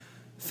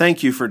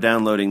Thank you for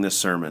downloading this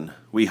sermon.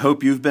 We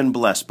hope you've been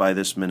blessed by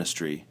this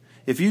ministry.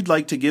 If you'd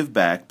like to give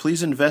back,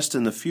 please invest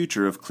in the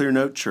future of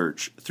Clearnote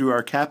Church through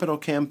our capital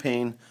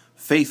campaign,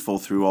 Faithful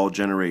Through All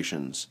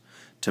Generations.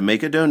 To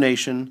make a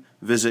donation,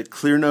 visit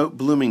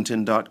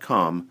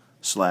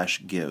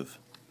clearnotebloomington.com/give.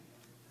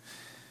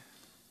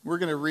 We're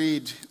going to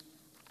read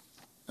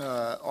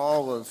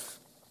all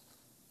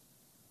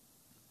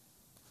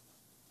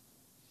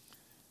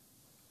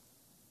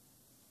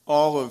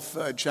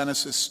of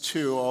Genesis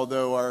 2,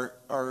 although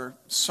our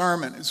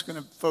sermon is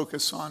going to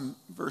focus on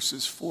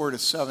verses 4 to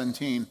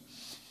 17.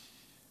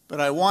 But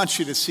I want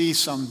you to see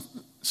some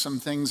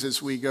things as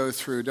we go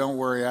through. Don't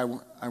worry,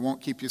 I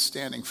won't keep you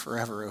standing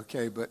forever,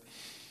 okay? But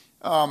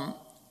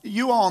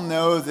you all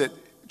know that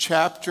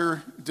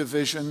chapter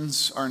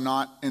divisions are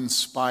not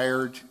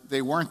inspired.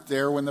 They weren't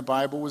there when the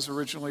Bible was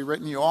originally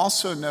written. You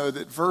also know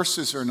that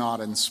verses are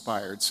not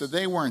inspired, so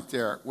they weren't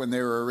there when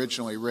they were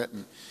originally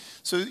written.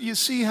 So you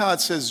see how it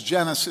says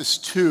Genesis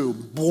 2,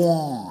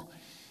 bon.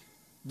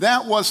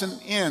 That wasn't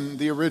in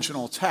the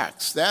original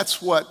text.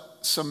 That's what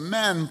some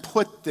men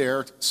put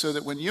there so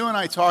that when you and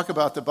I talk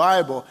about the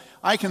Bible,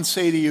 I can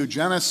say to you,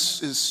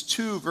 Genesis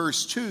 2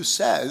 verse 2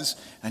 says,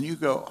 and you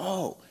go,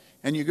 oh,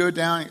 and you go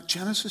down,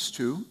 Genesis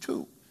 2,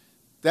 2.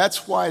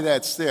 That's why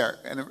that's there.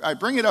 And I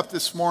bring it up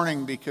this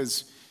morning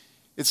because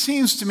it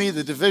seems to me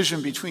the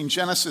division between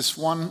Genesis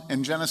 1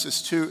 and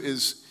Genesis 2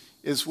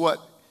 is what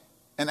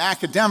an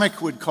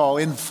academic would call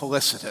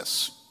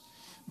infelicitous,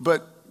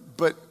 but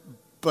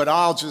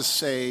I'll just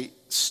say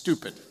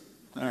stupid,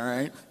 all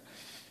right?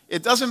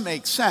 It doesn't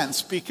make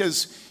sense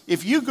because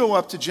if you go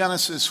up to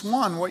Genesis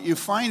 1, what you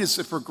find is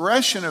the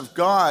progression of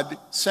God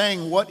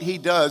saying what he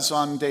does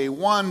on day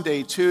 1,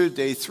 day 2,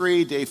 day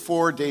 3, day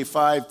 4, day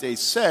 5, day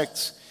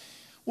 6.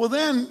 Well,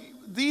 then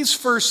these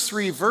first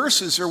 3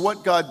 verses are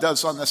what God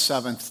does on the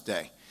 7th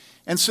day.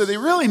 And so they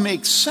really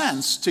make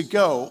sense to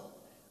go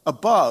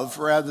above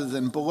rather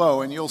than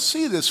below. And you'll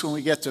see this when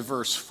we get to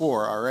verse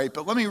 4, all right?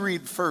 But let me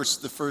read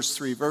first the first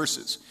 3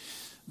 verses.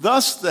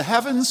 Thus the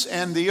heavens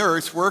and the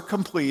earth were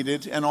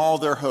completed and all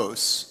their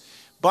hosts.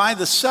 By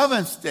the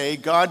 7th day,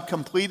 God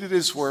completed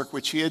his work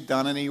which he had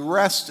done, and he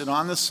rested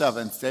on the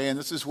 7th day. And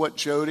this is what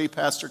Jody,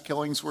 Pastor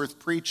Killingsworth,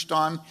 preached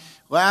on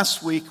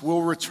last week.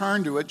 We'll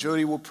return to it.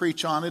 Jody will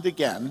preach on it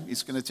again.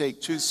 He's going to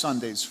take 2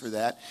 Sundays for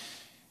that.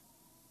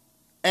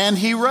 And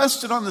he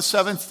rested on the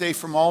 7th day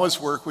from all his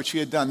work which he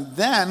had done.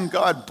 Then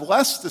God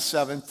blessed the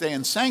 7th day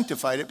and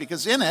sanctified it,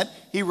 because in it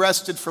he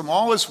rested from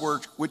all his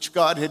work which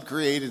God had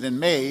created and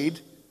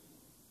made.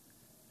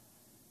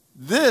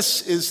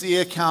 This is the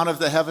account of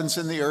the heavens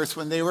and the earth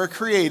when they were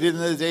created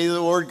in the day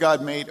the Lord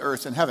God made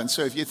earth and heaven.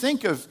 So if you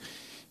think of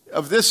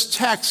this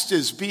text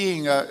as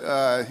being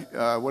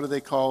what do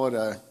they call it,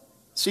 a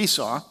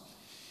seesaw,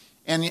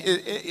 and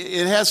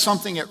it has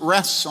something it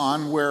rests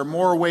on where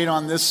more weight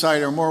on this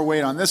side or more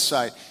weight on this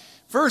side.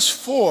 Verse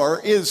 4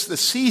 is the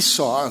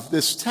seesaw of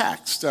this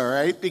text, all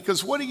right?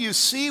 Because what do you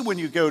see when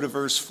you go to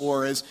verse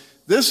 4 is,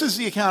 this is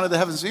the account of the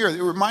heavens and the earth.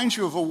 It reminds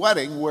you of a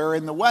wedding where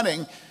in the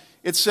wedding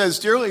it says,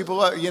 dearly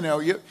beloved,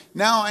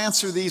 now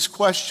answer these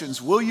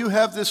questions. Will you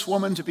have this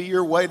woman to be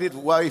your wedded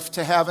wife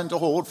to have and to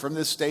hold from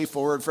this day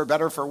forward, for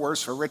better, for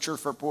worse, for richer,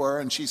 for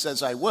poorer? And she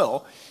says, I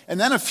will. And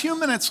then a few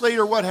minutes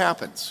later, what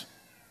happens?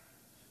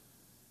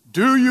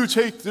 Do you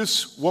take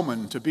this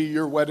woman to be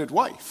your wedded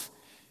wife?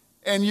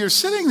 And you're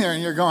sitting there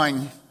and you're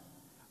going,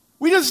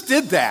 we just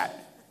did that.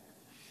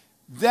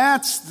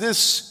 That's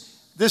this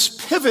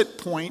pivot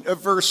point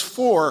of verse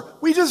 4.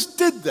 We just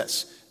did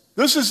this.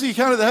 This is the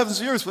account of the heavens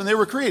and the earth when they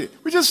were created.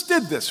 We just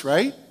did this,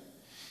 right?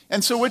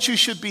 And so what you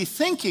should be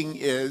thinking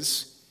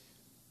is,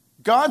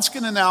 God's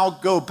going to now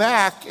go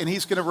back and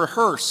he's going to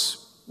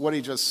rehearse what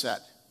he just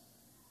said.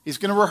 He's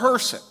going to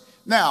rehearse it.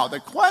 Now,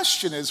 the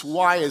question is,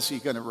 why is he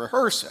going to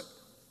rehearse it?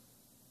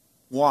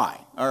 Why?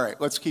 All right,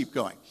 let's keep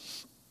going.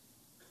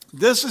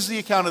 This is the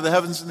account of the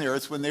heavens and the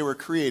earth when they were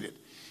created,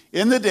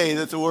 in the day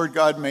that the Lord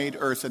God made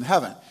earth and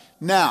heaven.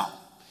 Now,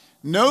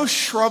 no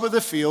shrub of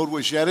the field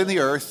was yet in the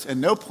earth,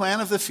 and no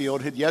plant of the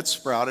field had yet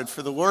sprouted,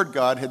 for the Lord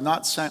God had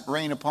not sent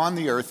rain upon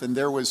the earth, and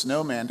there was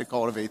no man to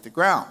cultivate the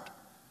ground.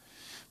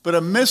 But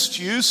a mist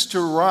used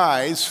to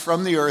rise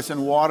from the earth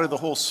and water the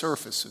whole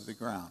surface of the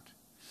ground.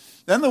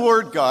 Then the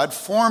Lord God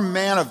formed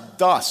man of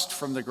dust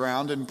from the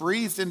ground and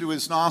breathed into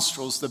his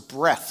nostrils the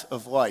breath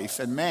of life,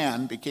 and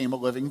man became a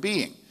living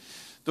being.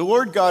 The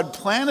Lord God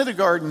planted a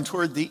garden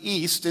toward the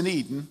east in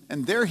Eden,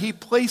 and there he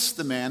placed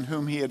the man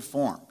whom he had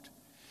formed.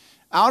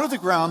 Out of the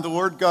ground the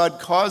Lord God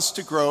caused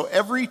to grow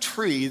every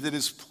tree that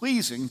is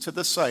pleasing to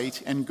the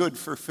sight and good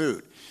for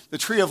food, the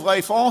tree of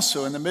life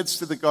also in the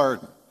midst of the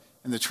garden,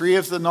 and the tree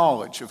of the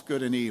knowledge of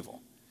good and evil.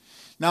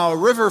 Now a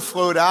river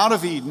flowed out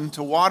of Eden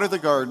to water the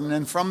garden,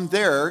 and from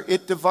there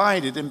it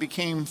divided and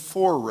became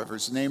 4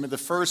 rivers. The name of the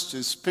first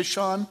is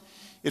Pishon.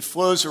 It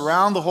flows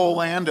around the whole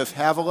land of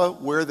Havilah,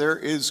 where there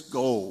is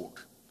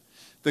gold.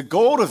 The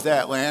gold of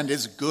that land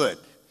is good.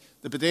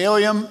 The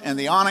bdellium and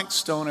the onyx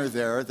stone are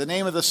there. The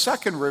name of the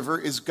second river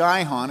is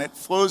Gihon. It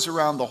flows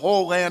around the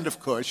whole land of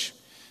Cush.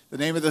 The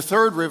name of the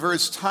third river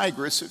is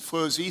Tigris. It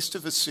flows east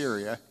of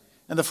Assyria.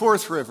 And the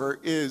fourth river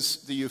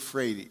is the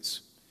Euphrates.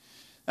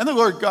 And the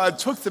Lord God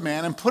took the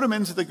man and put him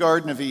into the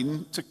Garden of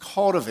Eden to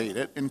cultivate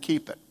it and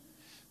keep it.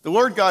 The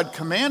Lord God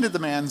commanded the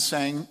man,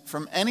 saying,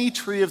 "From any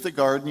tree of the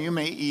garden you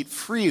may eat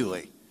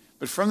freely,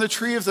 but from the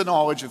tree of the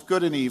knowledge of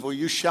good and evil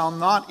you shall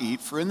not eat,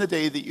 for in the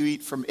day that you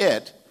eat from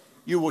it,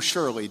 you will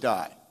surely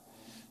die."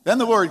 Then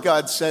the Lord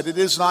God said, "It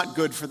is not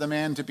good for the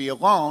man to be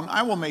alone.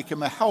 I will make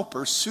him a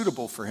helper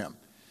suitable for him."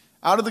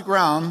 Out of the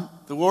ground,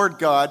 the Lord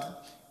God,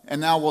 and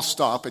now we'll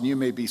stop and you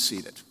may be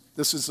seated.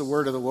 This is the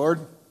word of the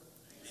Lord.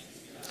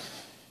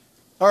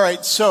 All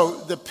right, so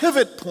the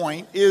pivot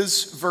point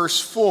is verse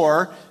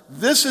 4.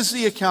 This is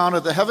the account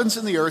of the heavens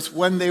and the earth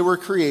when they were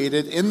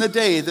created in the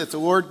day that the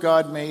Lord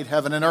God made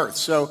heaven and earth.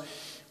 So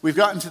we've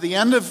gotten to the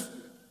end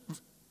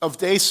of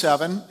day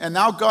 7, and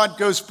now God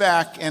goes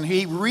back and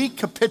he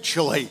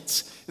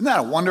recapitulates. Isn't that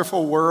a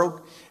wonderful word?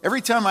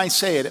 Every time I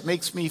say it, it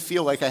makes me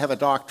feel like I have a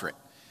doctorate.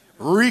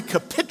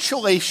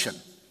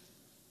 Recapitulation.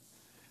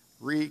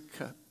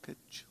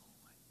 Recapitulate.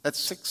 That's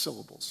 6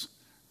 syllables.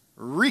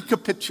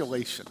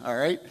 Recapitulation, all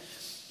right?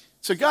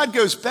 So God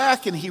goes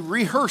back and he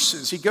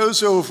rehearses. He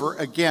goes over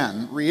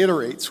again,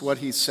 reiterates what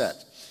he said.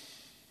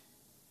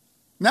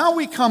 Now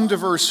we come to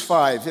verse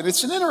 5, and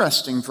it's an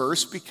interesting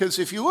verse because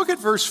if you look at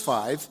verse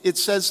 5, it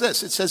says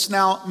this. It says,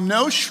 "Now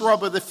no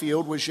shrub of the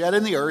field was yet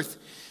in the earth,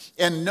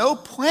 and no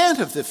plant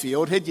of the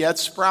field had yet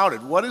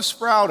sprouted." What is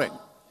sprouting?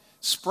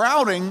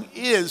 Sprouting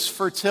is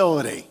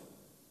fertility.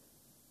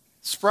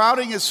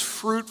 Sprouting is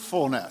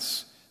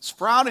fruitfulness.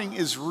 Sprouting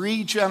is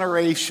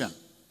regeneration.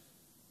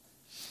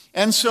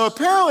 And so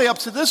apparently up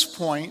to this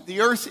point, the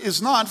earth is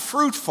not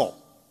fruitful.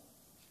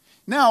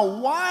 Now,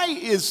 why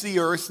is the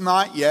earth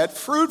not yet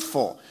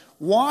fruitful?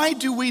 Why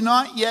do we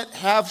not yet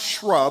have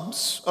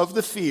shrubs of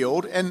the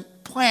field and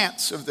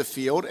plants of the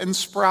field and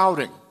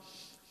sprouting?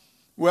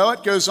 Well,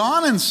 it goes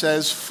on and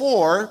says,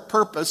 for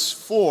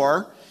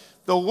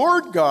the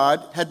Lord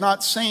God had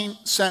not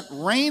sent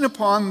rain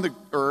upon the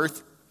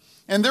earth,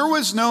 and there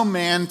was no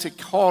man to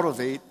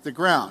cultivate the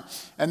ground.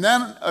 And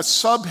then a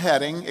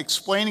subheading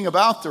explaining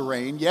about the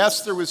rain.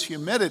 Yes, there was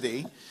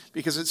humidity,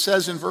 because it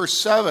says in verse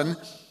 6,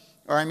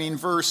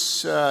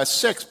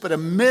 but a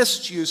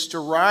mist used to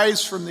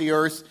rise from the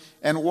earth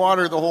and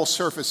water the whole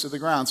surface of the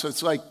ground. So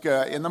it's like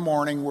in the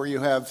morning where you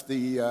have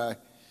the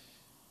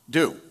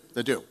dew.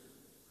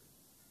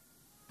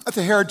 Not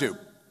the hairdo,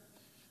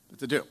 but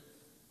the dew.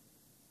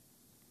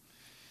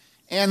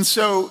 And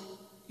so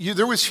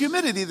there was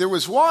humidity, there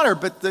was water,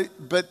 but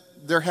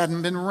there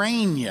hadn't been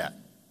rain yet.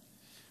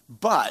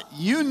 But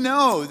you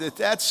know that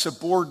that's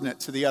subordinate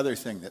to the other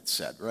thing that's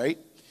said, right?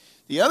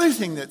 The other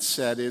thing that's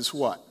said is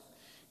what?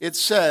 It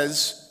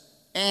says,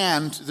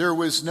 and there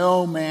was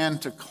no man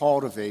to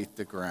cultivate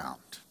the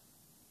ground.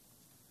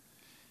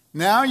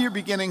 Now you're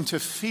beginning to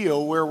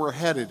feel where we're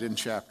headed in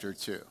chapter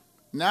 2.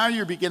 Now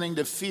you're beginning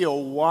to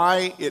feel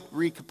why it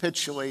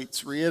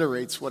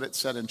reiterates what it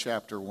said in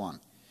chapter 1.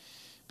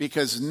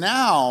 Because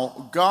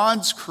now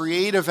God's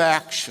creative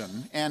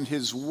action and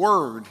his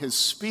word, his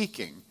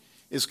speaking,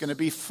 is going to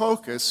be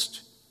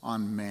focused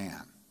on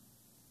man.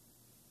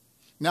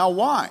 Now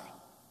why?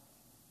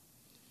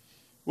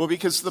 Well,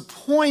 because the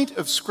point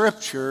of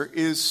Scripture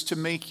is to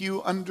make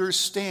you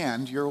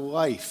understand your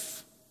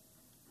life.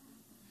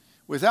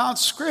 Without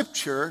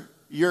Scripture,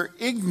 you're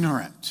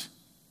ignorant.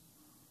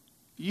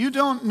 You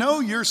don't know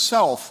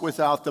yourself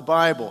without the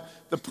Bible.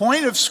 The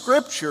point of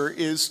Scripture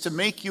is to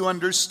make you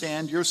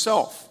understand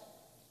yourself.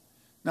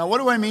 Now, what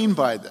do I mean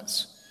by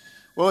this?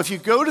 Well, if you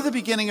go to the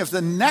beginning of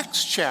the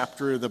next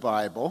chapter of the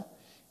Bible,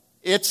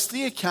 it's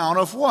the account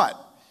of what?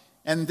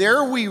 And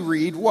there we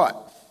read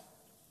what?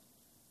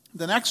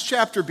 The next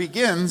chapter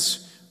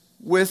begins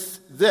with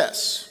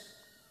this.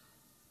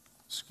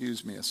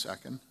 Excuse me a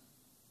second.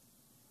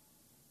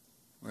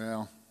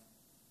 Well,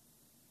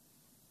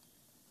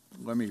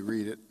 let me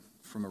read it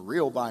from a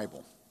real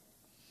Bible.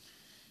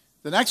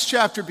 The next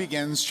chapter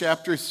begins,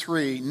 chapter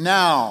 3.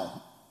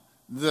 Now,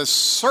 the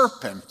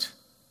serpent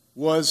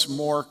was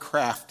more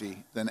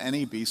crafty than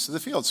any beast of the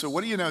field. So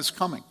what do you know is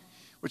coming?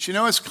 What you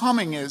know is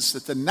coming is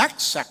that the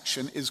next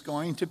section is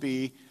going to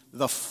be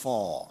the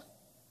fall.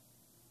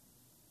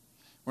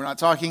 We're not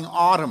talking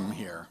autumn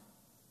here.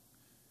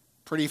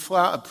 Pretty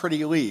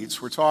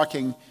leaves. We're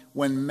talking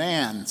when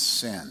man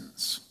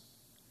sins.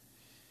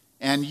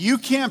 And you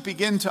can't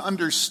begin to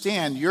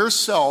understand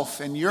yourself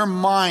and your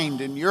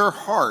mind and your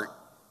heart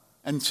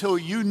until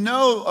you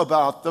know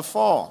about the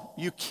fall.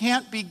 You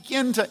can't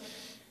begin to...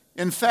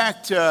 In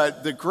fact,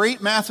 the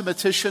great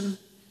mathematician,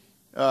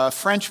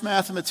 French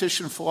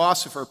mathematician,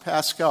 philosopher,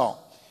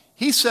 Pascal,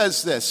 he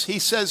says this. He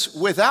says,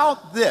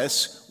 without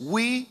this,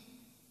 we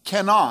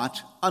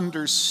cannot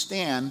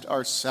understand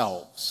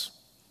ourselves.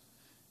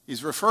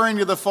 He's referring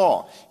to the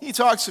fall. He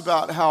talks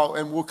about how,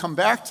 and we'll come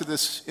back to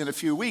this in a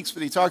few weeks,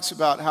 but he talks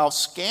about how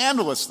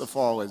scandalous the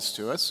fall is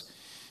to us,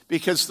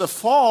 because the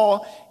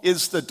fall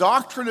is the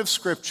doctrine of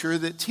Scripture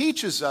that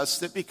teaches us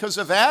that because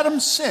of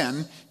Adam's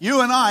sin, you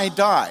and I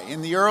die.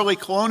 In the early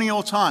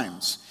colonial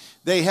times,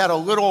 they had a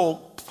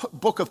little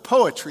book of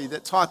poetry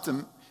that taught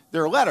them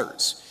their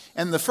letters.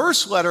 And the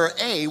first letter,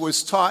 A,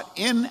 was taught,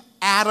 in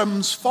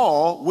Adam's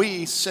fall,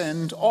 we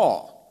sinned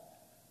all.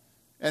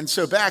 And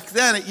so back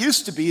then, it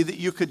used to be that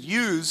you could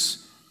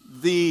use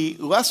the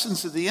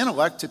lessons of the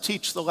intellect to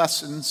teach the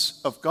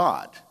lessons of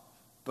God.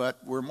 But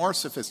we're more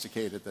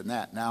sophisticated than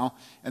that now.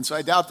 And so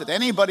I doubt that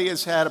anybody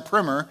has had a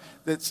primer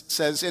that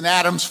says, in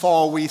Adam's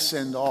fall, we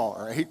sinned all,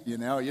 right? You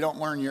know, you don't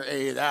learn your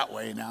A that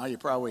way now. You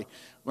probably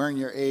learn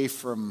your A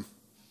from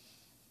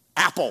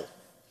apple.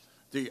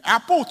 The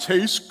apple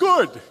tastes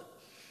good.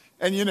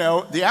 And, you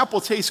know, the apple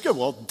tastes good.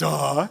 Well,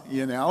 duh,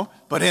 you know.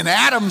 But in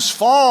Adam's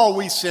fall,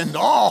 we sinned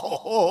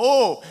all.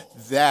 Oh,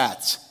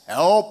 that's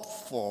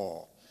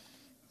helpful.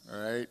 All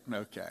right?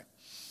 Okay.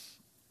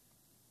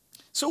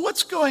 So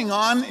what's going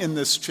on in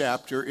this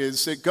chapter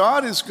is that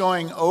God is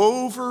going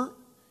over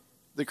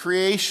the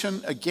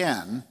creation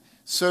again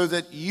so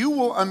that you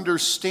will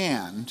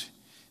understand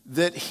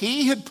that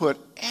he had put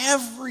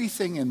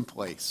everything in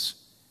place,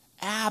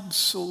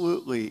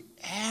 absolutely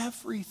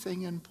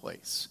everything in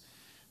place,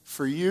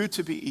 for you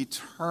to be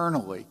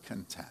eternally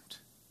content.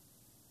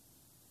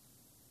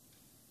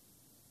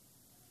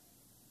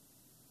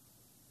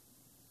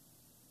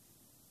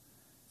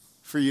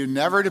 For you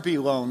never to be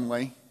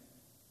lonely.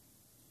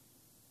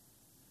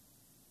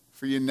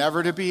 For you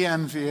never to be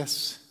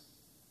envious.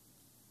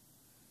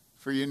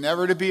 For you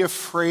never to be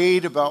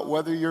afraid about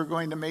whether you're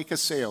going to make a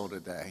sale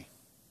today.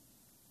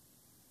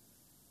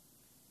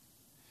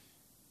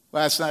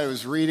 Last night I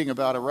was reading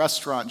about a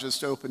restaurant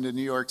just opened in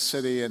New York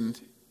City, and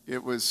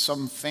it was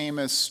some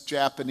famous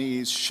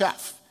Japanese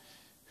chef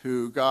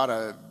who got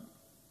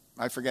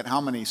I forget how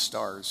many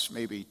stars,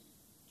 maybe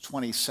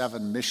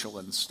 27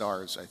 Michelin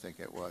stars, I think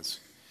it was.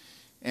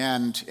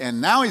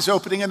 And now he's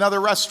opening another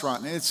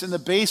restaurant, and it's in the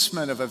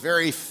basement of a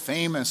very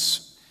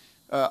famous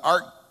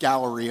art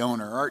gallery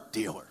owner, art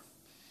dealer.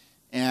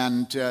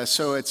 And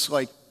so it's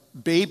like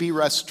baby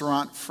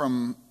restaurant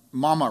from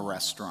mama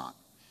restaurant,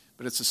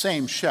 but it's the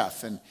same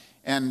chef.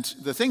 And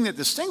the thing that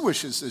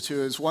distinguishes the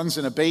two is one's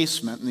in a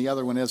basement and the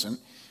other one isn't.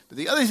 But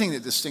the other thing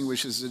that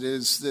distinguishes it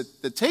is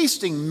that the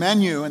tasting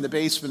menu in the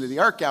basement of the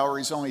art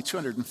gallery is only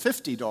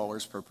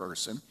 $250 per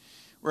person,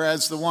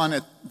 whereas the one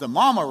at the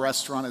mama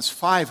restaurant is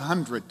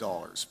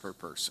 $500 per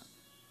person.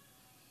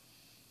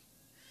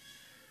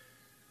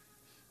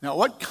 Now,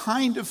 what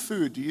kind of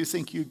food do you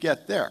think you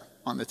get there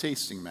on the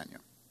tasting menu?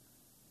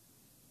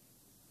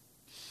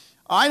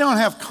 I don't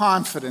have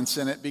confidence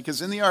in it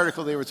because in the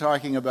article they were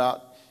talking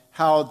about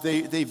how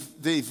they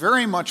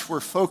very much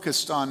were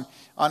focused on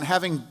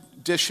having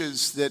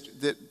dishes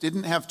that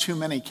didn't have too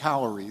many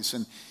calories.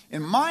 And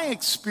in my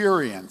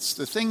experience,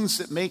 the things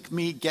that make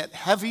me get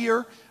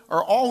heavier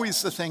are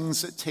always the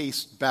things that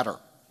taste better.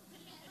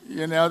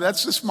 You know,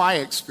 that's just my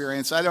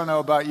experience. I don't know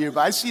about you,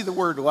 but I see the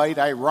word light,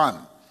 I run.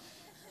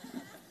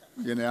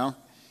 You know?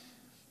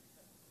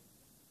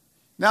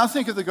 Now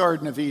think of the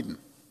Garden of Eden.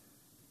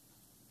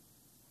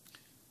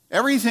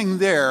 Everything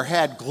there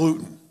had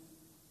gluten.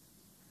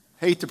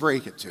 Hate to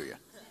break it to you.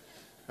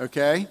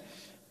 Okay?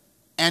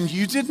 And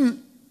you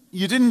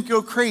didn't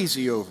go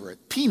crazy over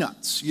it.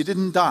 Peanuts, you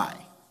didn't die.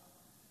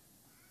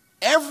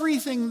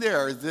 Everything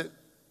there that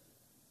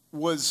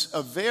was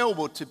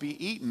available to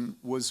be eaten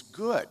was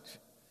good.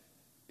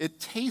 It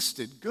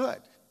tasted good.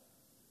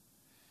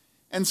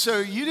 And so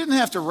you didn't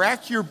have to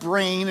rack your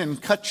brain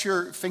and cut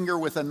your finger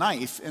with a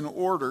knife in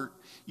order.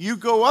 You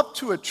go up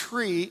to a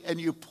tree and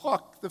you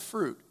pluck the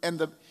fruit.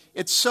 And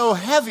it's so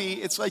heavy,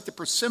 it's like the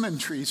persimmon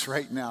trees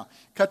right now.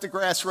 Cut the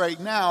grass right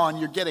now and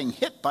you're getting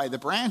hit by the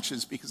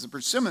branches because the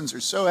persimmons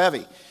are so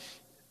heavy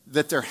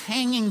that they're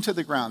hanging to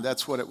the ground.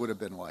 That's what it would have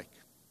been like.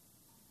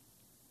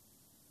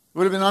 It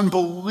would have been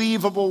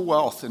unbelievable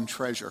wealth and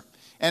treasure.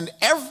 And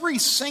every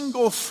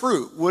single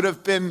fruit would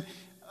have been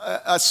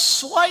a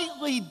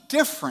slightly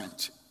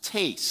different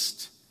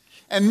taste.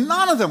 And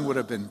none of them would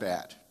have been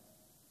bad.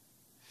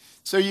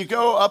 So you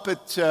go up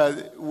at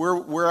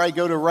where I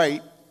go to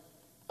write,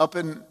 up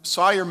in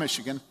Sawyer,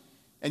 Michigan,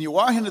 and you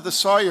walk into the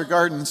Sawyer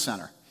Garden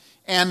Center.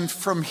 And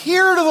from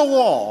here to the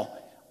wall,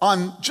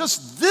 on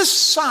just this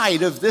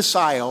side of this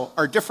aisle,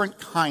 are different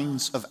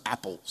kinds of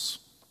apples.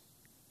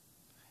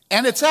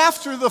 And it's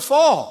after the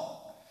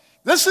fall.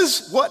 This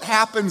is what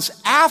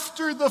happens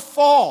after the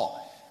fall.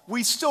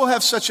 We still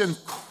have such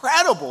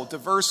incredible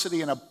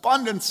diversity and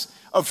abundance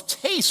of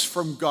taste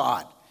from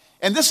God.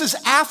 And this is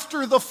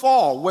after the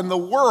fall, when the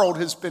world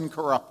has been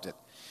corrupted.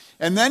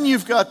 And then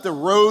you've got the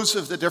rows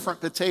of the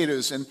different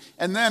potatoes,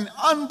 and then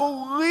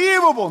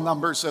unbelievable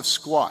numbers of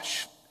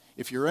squash.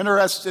 If you're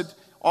interested,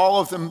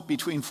 all of them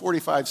between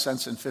 45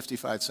 cents and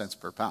 55 cents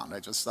per pound. I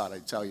just thought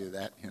I'd tell you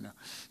that, you know.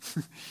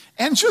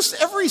 And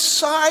just every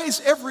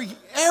size,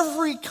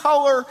 every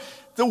color,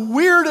 the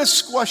weirdest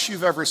squash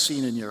you've ever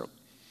seen in Europe.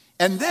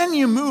 And then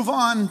you move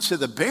on to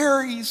the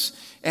berries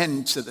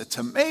and to the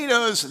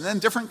tomatoes and then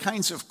different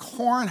kinds of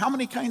corn. How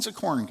many kinds of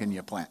corn can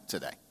you plant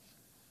today?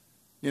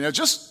 You know,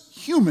 just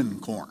human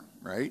corn,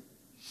 right?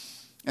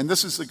 And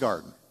this is the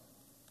garden.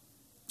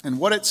 And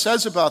what it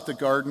says about the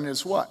garden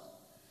is what?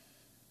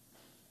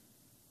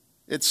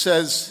 It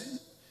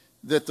says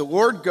that the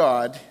Lord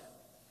God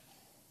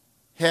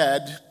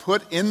had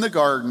put in the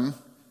garden.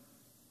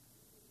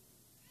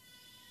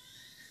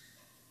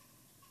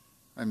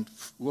 I'm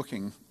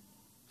looking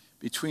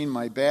between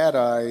my bad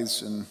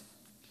eyes and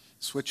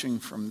switching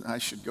from, I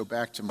should go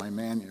back to my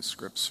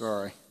manuscript,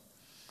 sorry.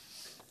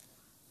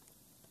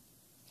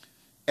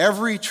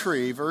 Every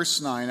tree,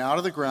 verse 9, out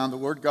of the ground the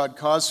Lord God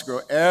caused to grow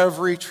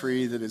every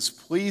tree that is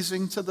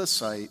pleasing to the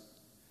sight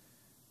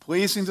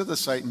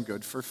and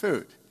good for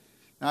food.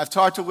 Now, I've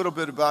talked a little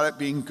bit about it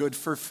being good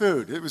for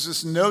food. It was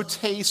just no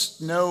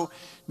taste, no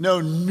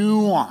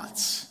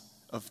nuance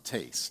of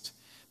taste.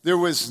 There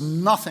was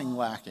nothing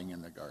lacking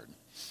in the garden.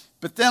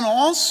 But then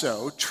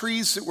also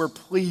trees that were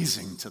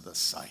pleasing to the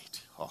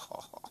sight.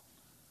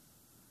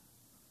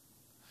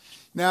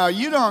 Now,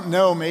 you don't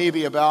know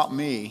maybe about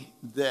me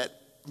that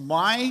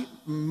my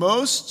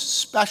most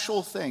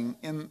special thing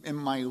in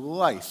my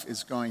life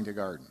is going to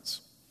gardens.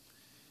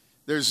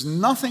 There's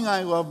nothing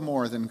I love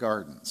more than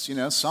gardens. You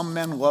know, some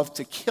men love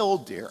to kill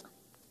deer.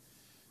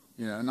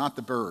 You know, not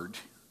the bird.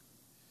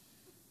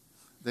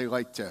 They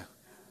like to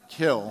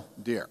kill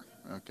deer,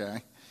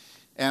 okay?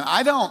 And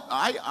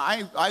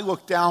I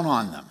look down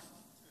on them.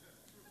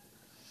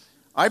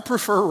 I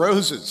prefer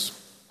roses.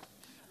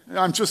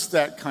 I'm just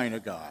that kind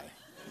of guy.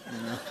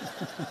 You know?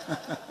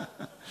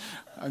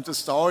 I'm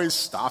just always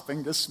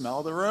stopping to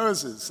smell the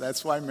roses.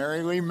 That's why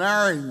Mary Lee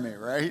married me,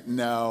 right?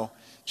 No.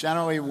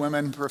 Generally,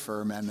 women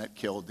prefer men that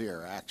kill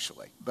deer,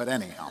 actually. But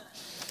anyhow.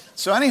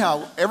 So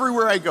anyhow,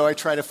 everywhere I go, I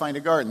try to find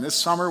a garden. This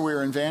summer, we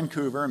were in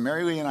Vancouver, and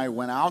Mary Lee and I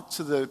went out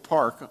to the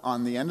park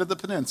on the end of the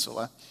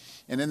peninsula.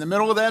 And in the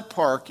middle of that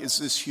park is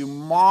this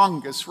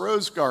humongous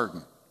rose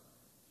garden.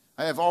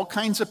 I have all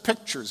kinds of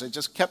pictures. I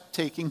just kept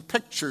taking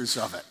pictures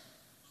of it.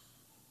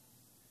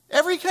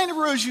 Every kind of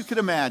rose you could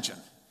imagine.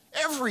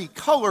 Every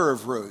color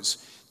of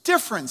rose.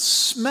 Different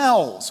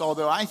smells,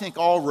 although I think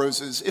all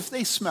roses, if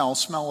they smell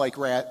like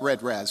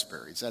red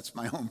raspberries. That's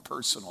my own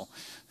personal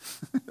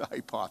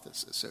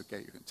hypothesis. Okay,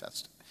 you can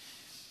test it.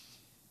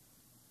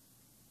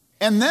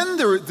 And then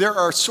there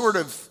are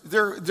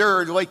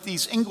like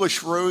these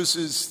English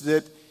roses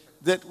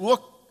that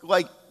look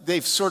like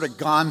they've sort of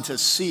gone to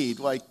seed,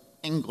 like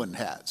England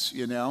has,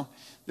 you know.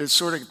 They're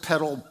sort of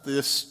petal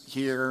this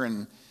here,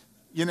 and,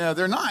 you know,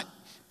 they're not.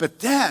 But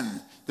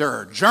then there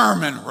are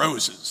German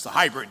roses, the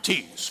hybrid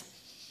teas.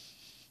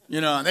 You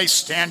know, and they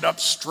stand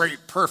up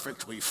straight,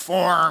 perfectly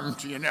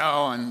formed, you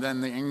know, and then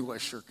the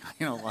English are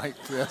kind of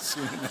like this,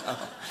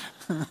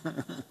 you know.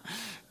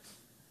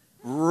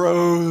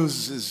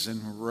 Roses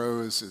and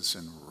roses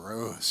and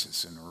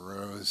roses and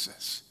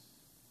roses.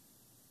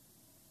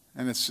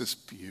 And it's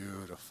just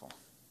beautiful.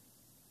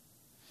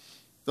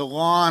 The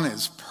lawn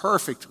is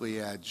perfectly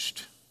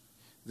edged.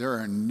 There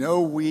are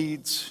no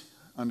weeds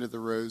under the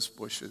rose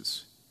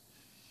bushes.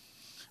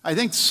 I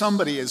think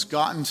somebody has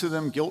gotten to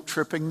them,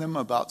 guilt-tripping them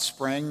about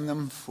spraying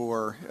them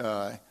for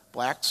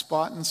black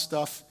spot and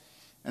stuff.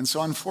 And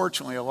so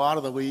unfortunately, a lot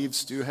of the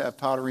leaves do have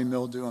powdery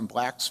mildew and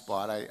black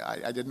spot.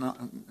 I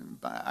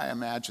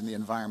imagine the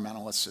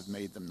environmentalists have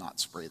made them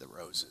not spray the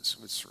roses.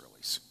 It's really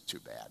too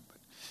bad. But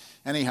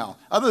anyhow,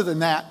 other than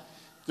that,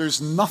 there's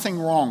nothing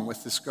wrong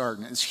with this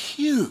garden. It's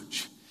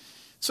huge.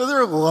 So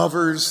there are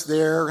lovers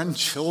there and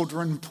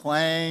children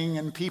playing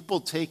and people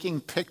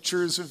taking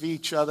pictures of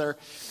each other.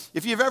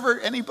 If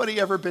anybody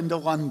ever been to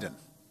London,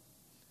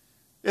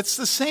 it's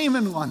the same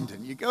in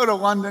London. You go to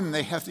London and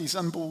they have these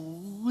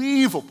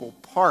unbelievable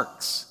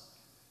parks.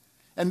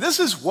 And this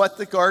is what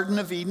the Garden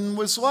of Eden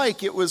was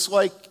like. It was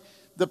like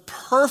the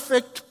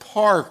perfect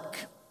park.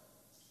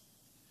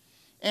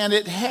 And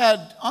it had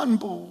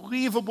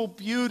unbelievable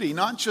beauty,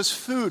 not just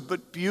food,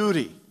 but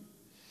beauty.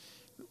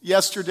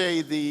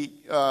 Yesterday, the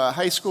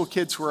high school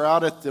kids were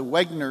out at the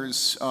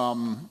Wegner's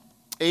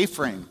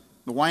A-frame,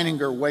 the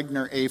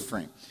Weininger-Wegner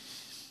A-frame.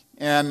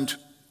 And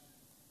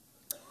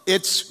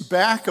it's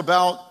back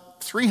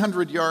about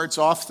 300 yards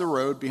off the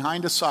road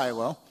behind a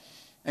silo.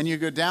 And you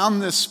go down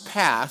this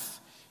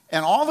path,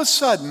 and all of a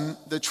sudden,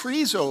 the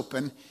trees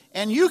open,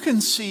 and you can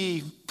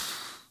see,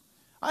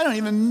 I don't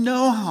even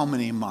know how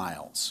many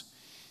miles.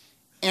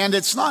 And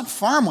it's not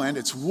farmland,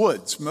 it's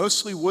woods,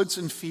 mostly woods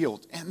and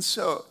field. And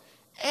so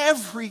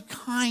every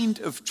kind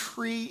of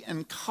tree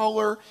and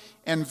color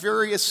and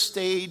various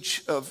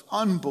stage of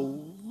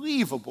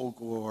unbelievable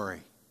glory.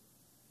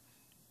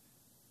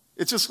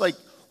 It's just like,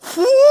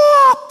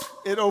 whoop,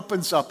 it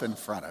opens up in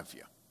front of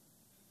you.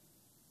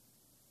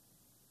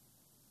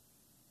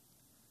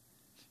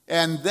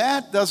 And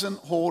that doesn't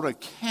hold a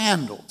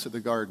candle to the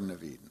Garden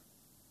of Eden.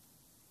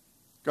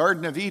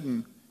 Garden of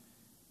Eden,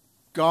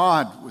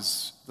 God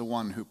was the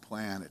one who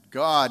planted.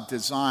 God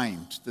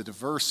designed the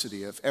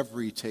diversity of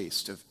every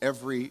taste, of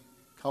every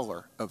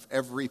color, of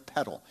every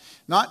petal.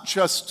 Not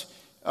just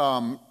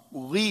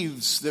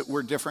leaves that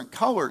were different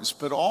colors,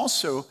 but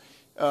also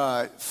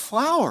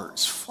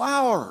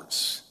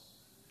flowers.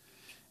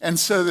 And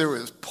so there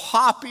was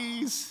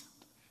poppies,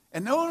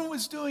 and no one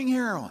was doing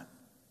heroin.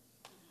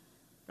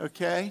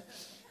 Okay?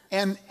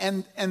 And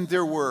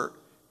there were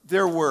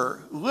There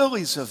were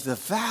lilies of the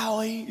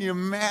valley. You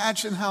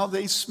imagine how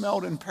they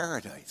smelled in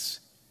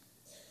paradise.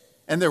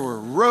 And there were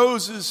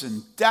roses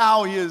and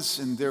dahlias,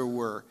 and there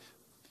were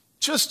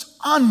just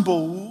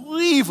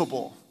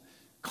unbelievable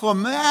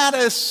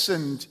clematis,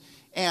 and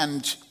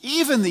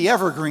even the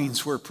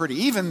evergreens were pretty.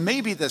 Even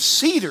maybe the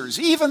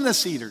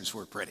cedars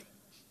were pretty.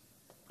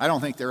 I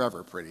don't think they're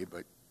ever pretty,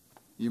 but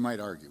you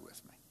might argue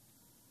with me.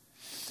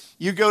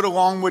 You go to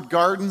Longwood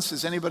Gardens.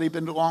 Has anybody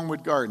been to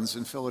Longwood Gardens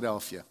in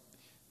Philadelphia?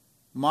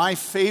 My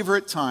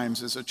favorite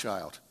times as a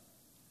child.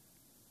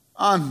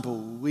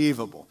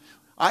 Unbelievable.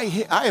 I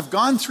have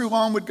gone through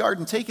Longwood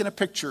Garden, taken a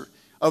picture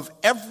of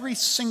every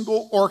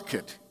single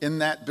orchid in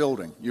that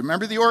building. You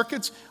remember the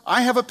orchids?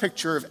 I have a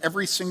picture of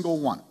every single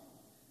one.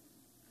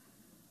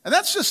 And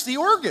that's just the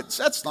orchids.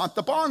 That's not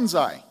the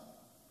bonsai.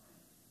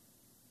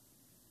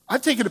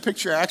 I've taken a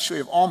picture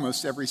actually of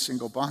almost every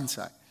single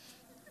bonsai.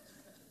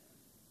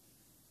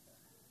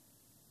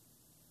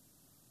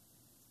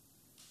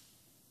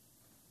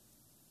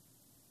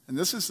 And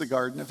this is the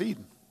Garden of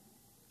Eden.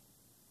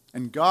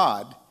 And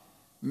God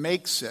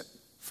makes it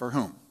for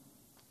whom?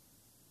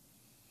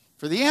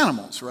 For the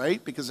animals,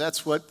 right? Because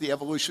that's what the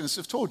evolutionists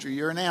have told you.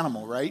 You're an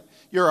animal, right?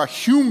 You're a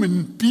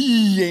human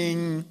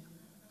being.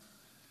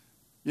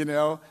 You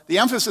know, the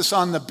emphasis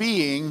on the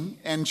being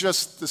and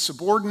just the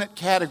subordinate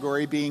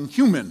category being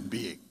human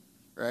being,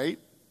 right?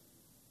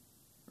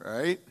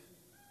 Right?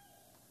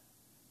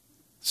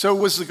 So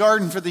was the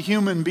garden for the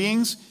human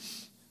beings?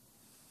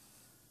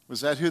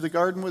 Was that who the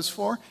garden was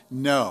for?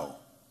 No.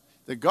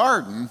 The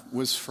garden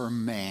was for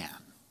man.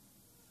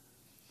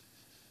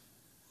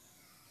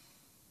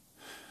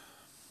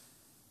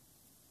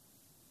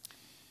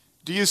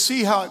 Do you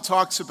see how it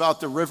talks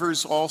about the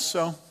rivers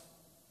also?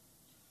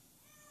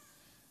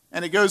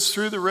 And it goes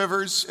through the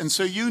rivers, and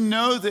so you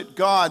know that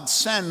God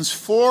sends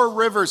 4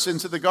 rivers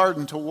into the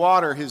garden to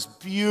water his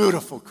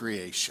beautiful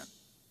creation.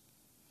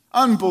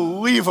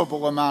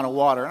 Unbelievable amount of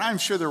water, and I'm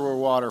sure there were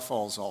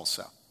waterfalls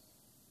also.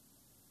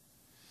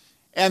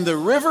 And the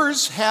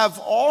rivers have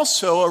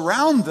also,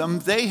 around them,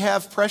 they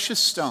have precious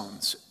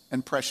stones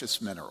and precious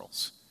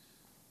minerals.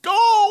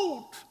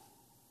 Gold,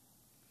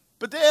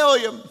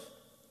 bdellium,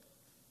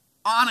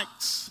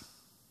 onyx.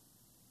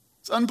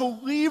 It's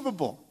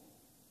unbelievable.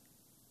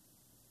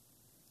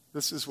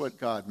 This is what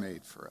God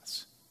made for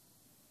us.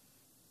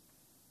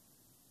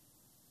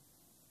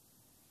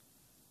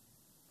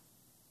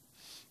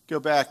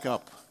 Go back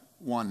up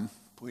one,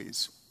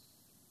 please.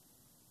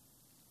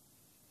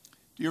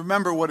 Do you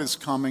remember what is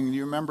coming? Do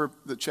you remember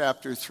that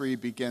chapter 3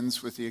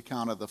 begins with the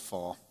account of the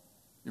fall?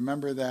 You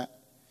remember that?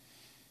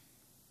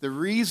 The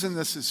reason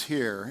this is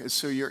here is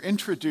so you're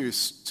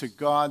introduced to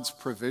God's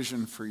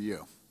provision for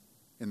you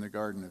in the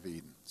Garden of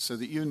Eden, so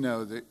that you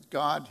know that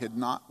God had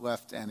not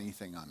left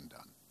anything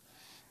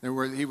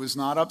undone. He was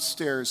not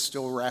upstairs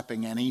still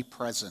wrapping any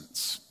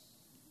presents.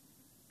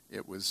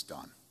 It was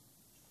done.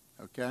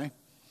 Okay?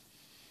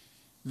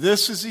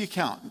 This is the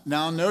account.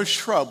 Now no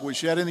shrub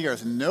was yet in the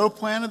earth, and no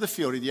plant of the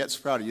field had yet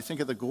sprouted. You think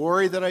of the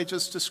glory that I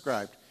just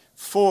described.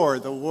 For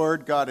the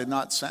Lord God had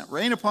not sent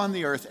rain upon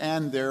the earth,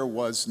 and there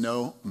was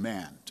no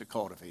man to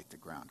cultivate the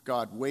ground.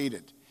 God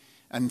waited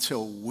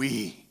until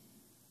we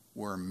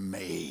were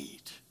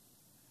made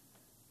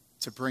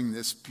to bring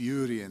this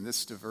beauty and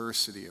this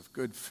diversity of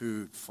good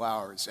food,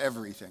 flowers,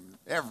 everything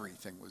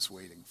was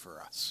waiting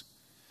for us.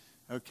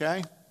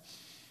 Okay?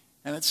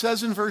 And it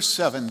says in verse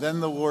 7, then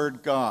the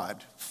Lord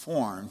God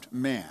formed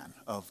man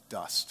of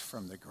dust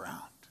from the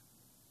ground.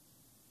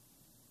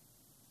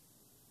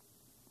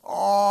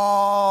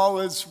 All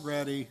is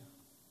ready.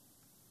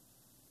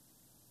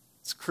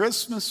 It's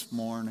Christmas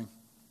morning.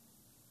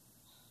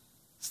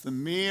 It's the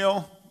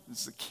meal.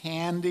 It's the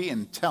candy.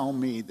 And tell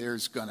me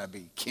there's going to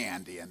be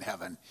candy in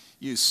heaven,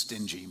 you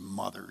stingy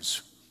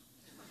mothers.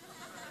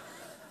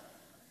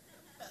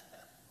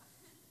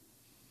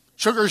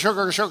 Sugar,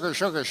 sugar, sugar,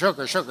 sugar,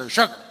 sugar, sugar,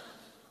 sugar.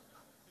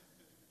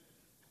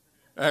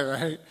 All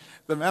right.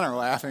 The men are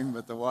laughing,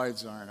 but the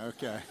wives aren't.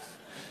 Okay.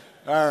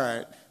 All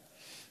right.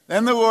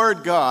 Then the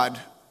Lord God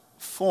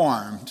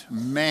formed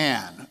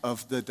man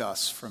of the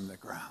dust from the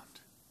ground.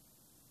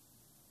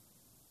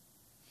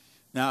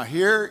 Now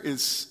here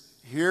is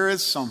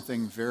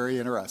something very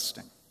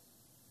interesting.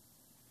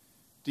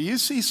 Do you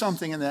see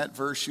something in that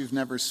verse you've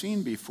never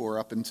seen before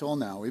up until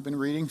now? We've been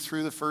reading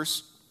through the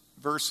first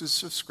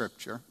verses of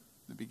Scripture,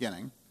 the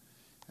beginning,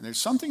 and there's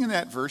something in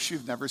that verse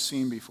you've never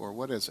seen before.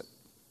 What is it?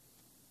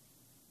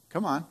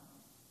 Come on.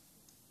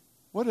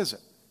 What is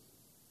it?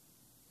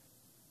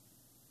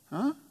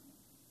 Huh?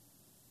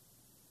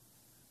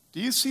 Do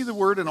you see the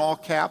word in all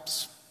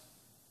caps?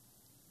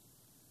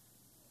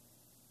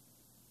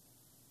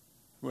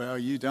 Well,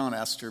 you don't,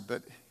 Esther,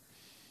 but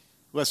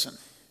listen.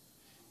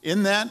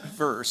 In that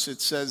verse,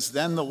 it says,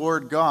 then the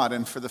Lord God,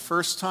 and for the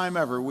first time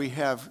ever, we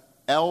have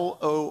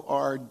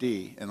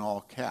L-O-R-D in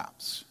all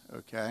caps,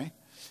 okay?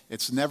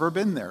 It's never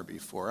been there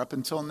before. Up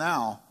until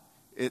now,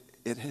 it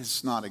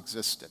has not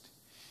existed.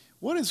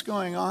 What is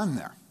going on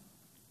there?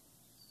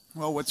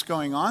 Well, what's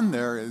going on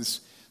there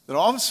is that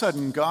all of a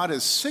sudden God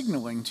is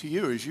signaling to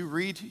you as you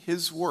read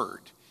his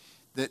word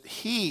that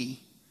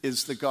he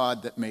is the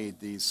God that made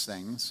these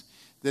things,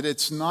 that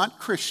it's not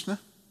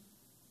Krishna,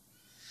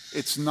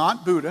 it's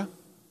not Buddha,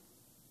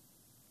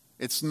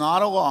 it's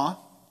not Allah,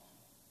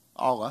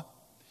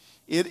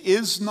 it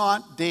is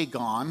not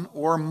Dagon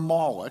or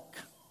Moloch,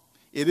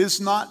 it is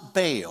not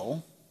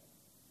Baal,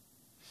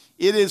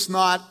 it is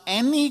not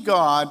any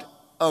god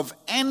of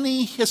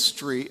any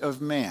history of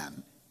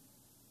man,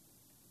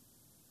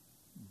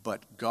 but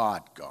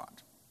God.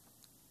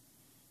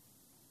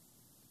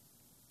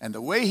 And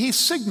the way he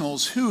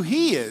signals who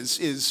he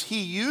is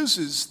he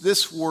uses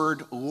this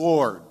word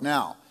Lord.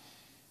 Now,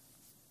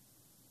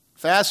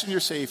 fasten your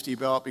safety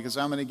belt because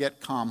I'm going to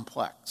get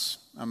complex.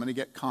 I'm going to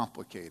get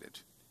complicated.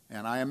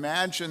 And I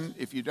imagine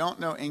if you don't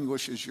know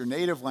English as your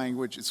native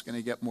language, it's going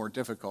to get more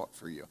difficult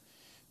for you.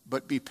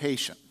 But be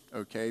patient,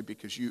 okay?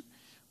 Because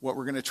what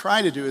we're going to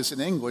try to do is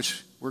in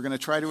English, we're going to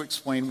try to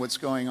explain what's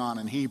going on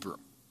in Hebrew.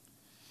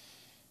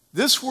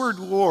 This word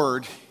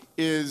Lord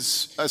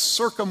is a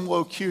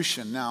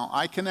circumlocution. Now,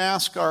 I can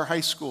ask our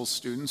high school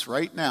students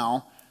right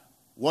now,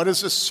 what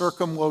is a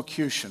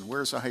circumlocution?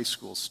 Where's a high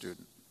school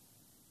student?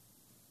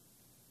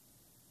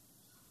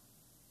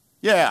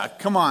 Yeah,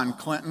 come on,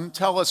 Clinton.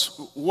 Tell us,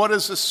 what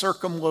is a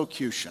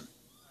circumlocution?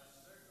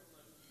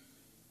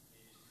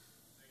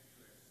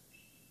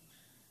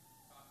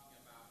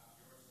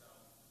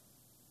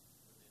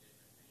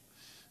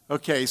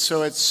 Okay,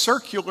 so it's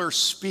circular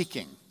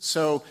speaking.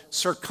 So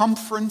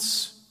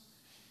circumference,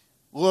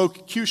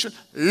 locution,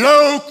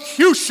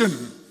 elocution.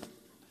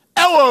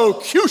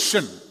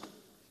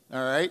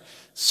 All right?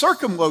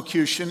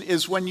 Circumlocution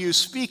is when you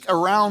speak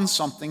around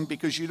something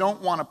because you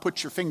don't want to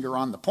put your finger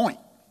on the point.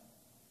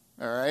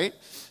 All right?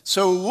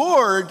 So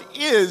Lord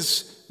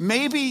is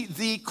maybe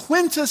the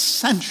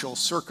quintessential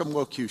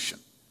circumlocution.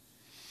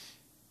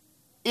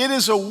 It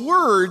is a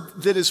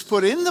word that is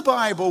put in the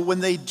Bible when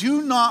they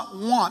do not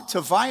want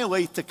to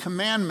violate the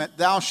commandment,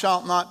 thou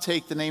shalt not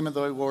take the name of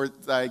the Lord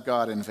thy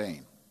God in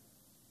vain.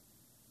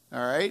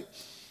 All right?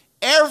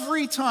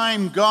 Every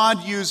time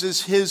God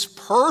uses his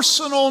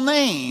personal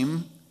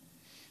name,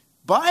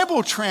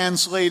 Bible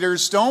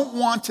translators don't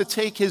want to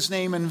take his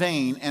name in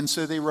vain, and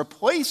so they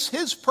replace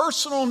his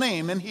personal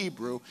name in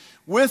Hebrew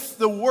with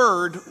the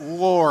word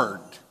Lord.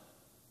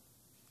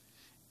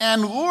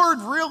 And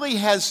Lord really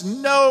has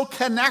no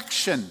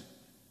connection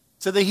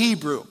to the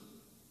Hebrew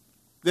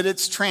that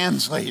it's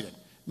translated.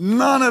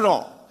 None at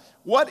all.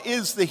 What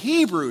is the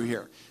Hebrew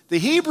here? The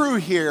Hebrew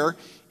here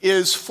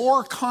is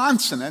 4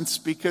 consonants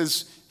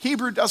because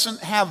Hebrew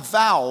doesn't have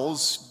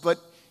vowels, but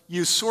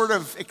you sort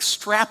of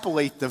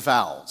extrapolate the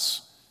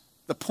vowels,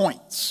 the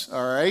points,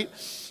 all right?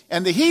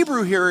 And the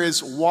Hebrew here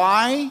is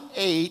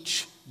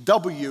YHWH.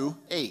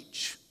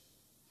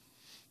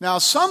 Now,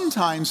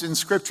 sometimes in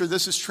Scripture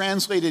this is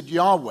translated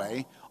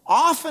Yahweh.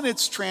 Often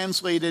it's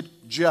translated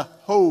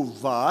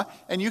Jehovah,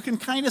 and you can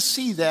kind of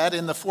see that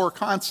in the 4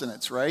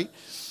 consonants, right?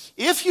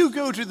 If you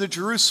go to the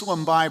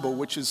Jerusalem Bible,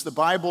 which is the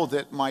Bible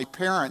that my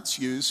parents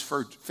used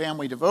for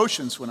family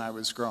devotions when I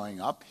was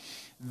growing up,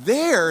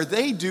 there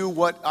they do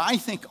what I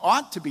think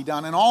ought to be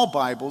done in all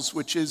Bibles,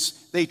 which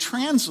is they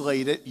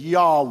translate it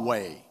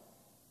Yahweh.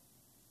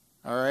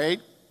 All right?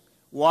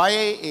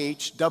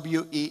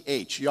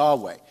 Y-A-H-W-E-H,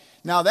 Yahweh.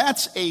 Now,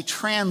 that's a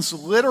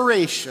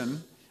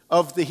transliteration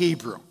of the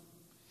Hebrew.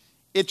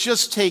 It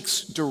just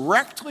takes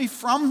directly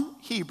from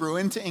Hebrew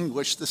into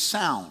English the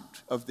sound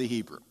of the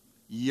Hebrew,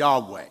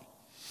 Yahweh.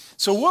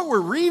 So what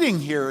we're reading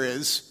here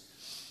is,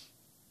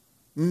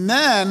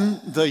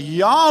 then the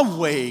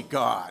Yahweh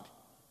God.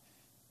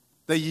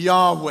 The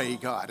Yahweh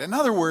God. In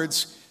other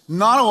words,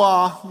 not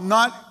Allah,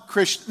 not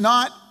Krishna,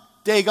 not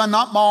Dagon,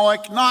 not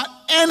Moloch, not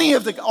any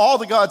of all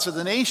the gods of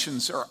the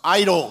nations are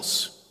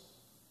idols.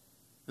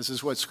 This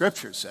is what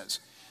Scripture says.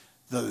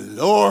 The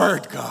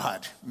Lord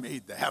God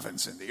made the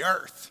heavens and the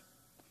earth.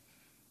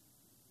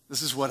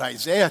 This is what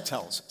Isaiah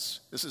tells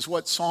us. This is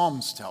what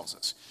Psalms tells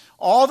us.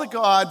 All the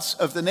gods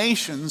of the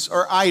nations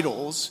are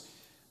idols.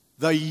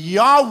 The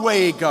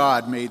Yahweh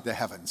God made the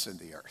heavens and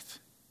the earth.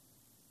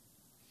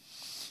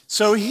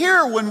 So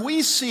here, when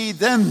we see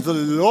then the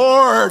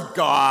Lord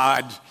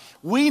God,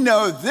 we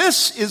know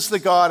this is the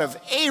God of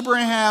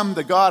Abraham,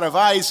 the God of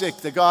Isaac,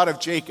 the God of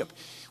Jacob.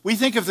 We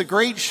think of the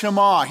great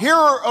Shema. Hear,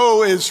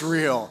 O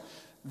Israel,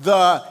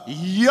 the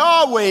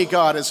Yahweh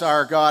God is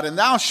our God, and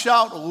thou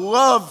shalt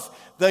love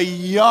the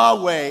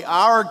Yahweh,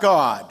 our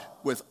God,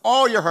 with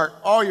all your heart,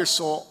 all your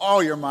soul,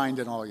 all your mind,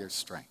 and all your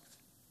strength.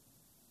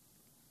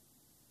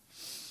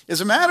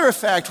 As a matter of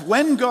fact,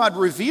 when God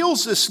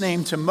reveals this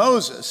name to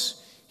Moses,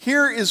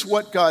 here is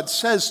what God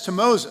says to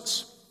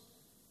Moses.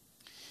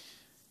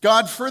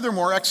 God,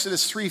 furthermore,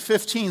 Exodus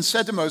 3:15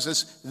 said to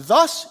Moses,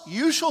 thus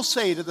you shall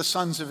say to the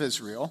sons of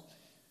Israel,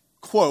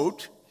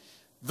 quote,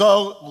 the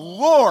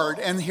Lord,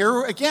 and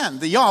here again,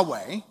 the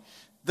Yahweh,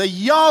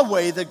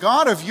 the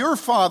God of your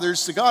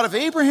fathers, the God of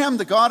Abraham,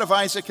 the God of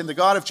Isaac, and the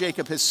God of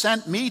Jacob has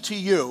sent me to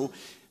you.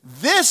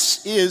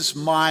 This is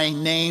my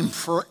name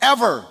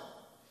forever,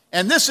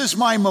 and this is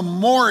my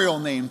memorial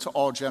name to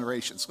all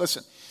generations.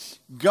 Listen,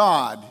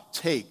 God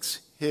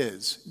takes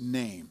his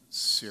name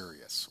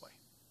seriously.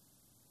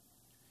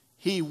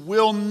 He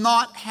will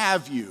not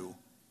have you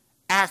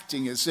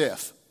acting as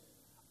if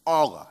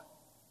Allah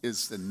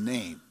is the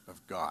name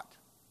of God.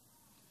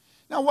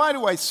 Now, why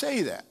do I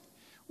say that?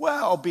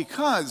 Well,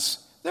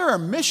 because there are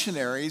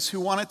missionaries who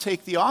want to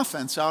take the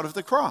offense out of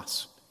the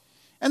cross.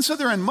 And so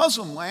they're in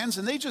Muslim lands,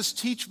 and they just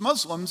teach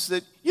Muslims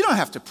that you don't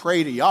have to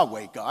pray to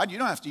Yahweh God. You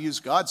don't have to use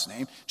God's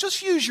name.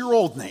 Just use your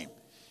old name.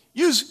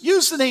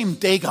 Use the name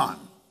Dagon.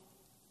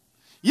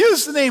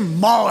 Use the name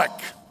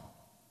Moloch.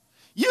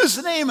 Use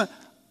the name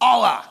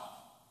Allah.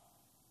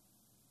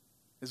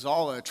 Is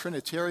Allah a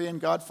Trinitarian,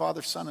 God,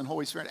 Father, Son, and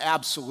Holy Spirit?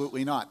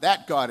 Absolutely not.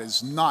 That God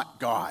is not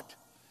God.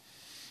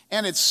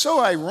 And it's so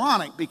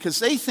ironic because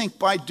they think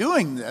by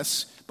doing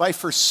this, by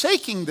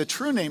forsaking the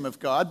true name of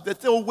God,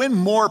 that they'll win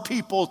more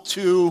people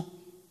to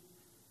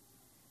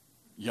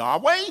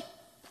Yahweh?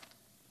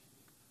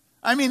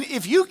 I mean,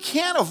 if you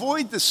can't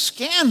avoid the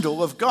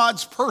scandal of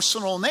God's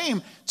personal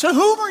name, to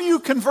whom are you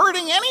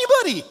converting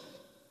anybody?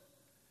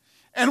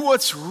 And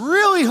what's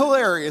really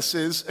hilarious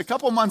is, a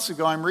couple months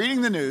ago, I'm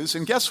reading the news,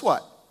 and guess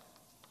what?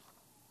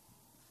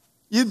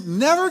 You'd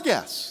never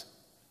guess.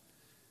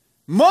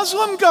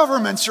 Muslim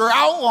governments are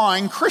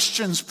outlawing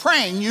Christians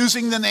praying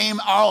using the name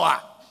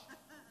Allah.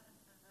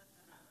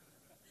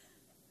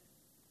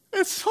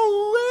 It's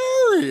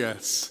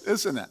hilarious,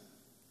 isn't it?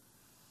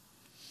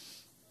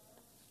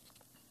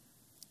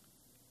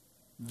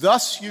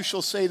 Thus you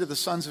shall say to the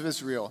sons of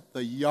Israel,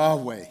 the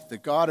Yahweh, the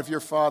God of your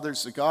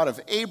fathers, the God of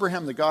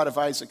Abraham, the God of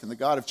Isaac, and the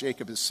God of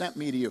Jacob has sent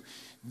me to you.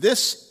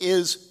 This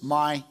is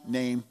my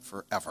name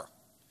forever,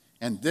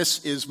 and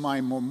this is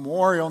my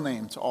memorial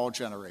name to all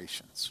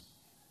generations.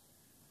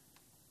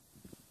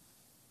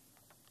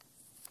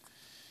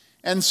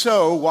 And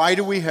so, why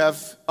do we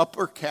have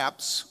upper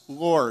caps,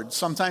 Lord?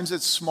 Sometimes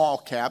it's small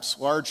caps,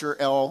 larger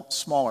L,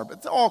 smaller,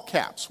 but all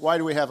caps. Why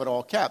do we have it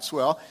all caps?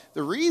 Well,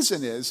 the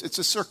reason is it's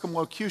a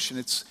circumlocution.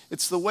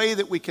 It's the way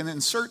that we can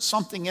insert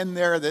something in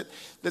there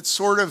that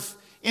sort of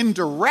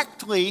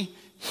indirectly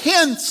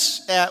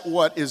hints at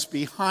what is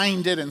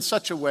behind it in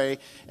such a way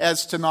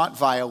as to not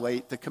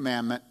violate the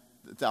commandment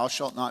that thou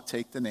shalt not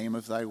take the name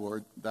of thy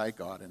Lord thy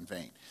God in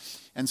vain.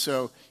 And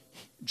so,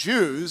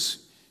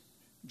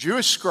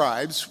 Jewish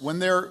scribes, when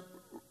they're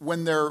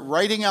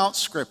writing out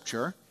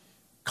Scripture,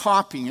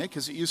 copying it,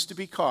 because it used to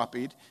be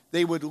copied,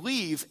 they would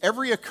leave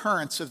every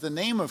occurrence of the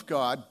name of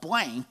God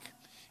blank,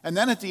 and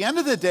then at the end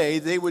of the day,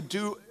 they would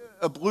do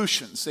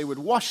ablutions. They would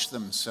wash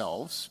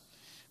themselves,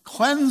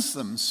 cleanse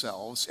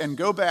themselves, and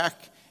go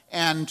back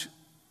and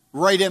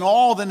write in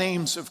all the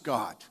names of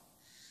God.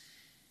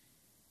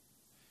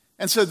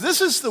 And so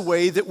this is the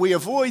way that we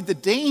avoid the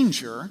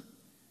danger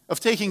of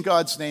taking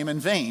God's name in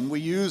vain.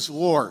 We use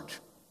Lord.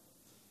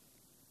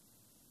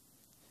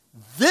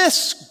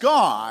 This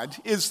God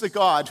is the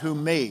God who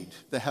made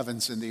the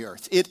heavens and the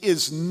earth. It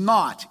is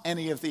not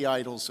any of the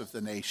idols of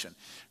the nation.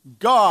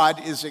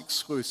 God is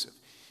exclusive.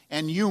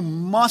 And you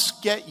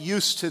must get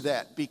used to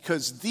that,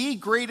 because the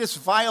greatest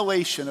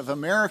violation of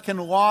American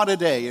law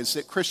today is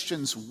that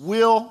Christians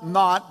will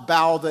not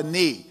bow the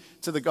knee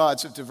to the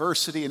gods of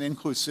diversity and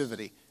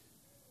inclusivity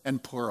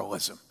and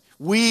pluralism.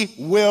 We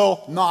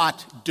will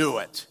not do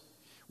it.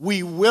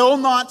 We will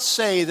not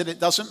say that it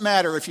doesn't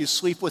matter if you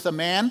sleep with a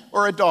man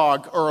or a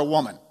dog or a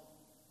woman.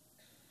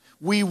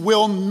 We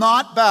will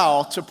not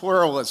bow to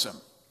pluralism.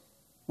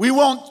 We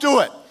won't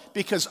do it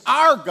because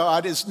our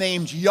God is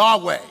named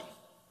Yahweh.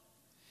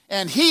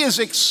 And he is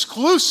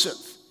exclusive.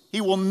 He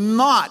will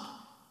not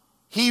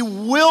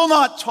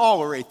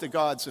tolerate the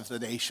gods of the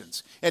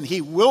nations. And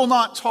he will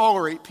not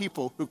tolerate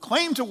people who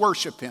claim to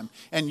worship him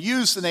and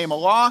use the name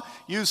Allah,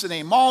 use the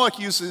name Moloch,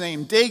 use the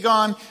name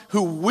Dagon,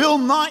 who will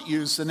not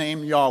use the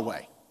name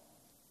Yahweh.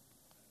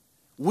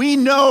 We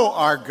know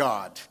our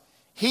God.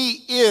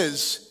 He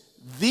is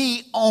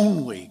the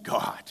only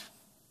God.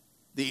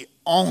 The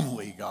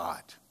only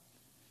God.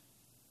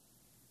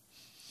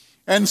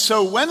 And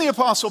so when the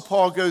Apostle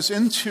Paul goes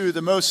into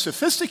the most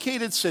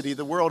sophisticated city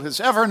the world has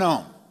ever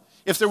known,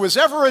 if there was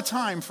ever a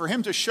time for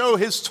him to show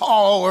his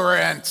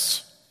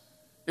tolerance,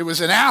 it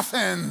was in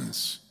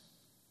Athens.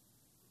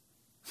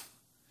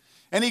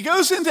 And he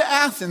goes into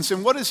Athens,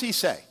 and what does he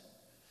say?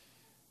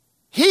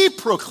 He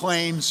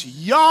proclaims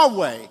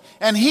Yahweh,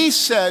 and he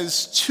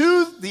says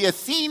to the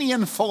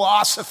Athenian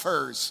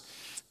philosophers,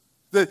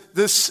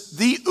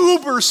 the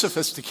uber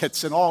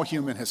sophisticates in all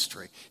human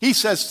history, he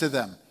says to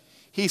them,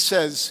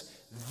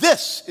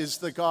 this is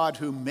the God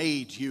who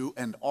made you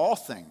and all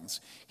things.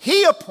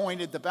 He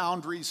appointed the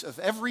boundaries of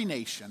every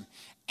nation,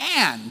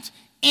 and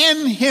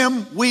in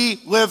him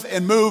we live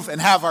and move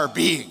and have our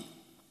being.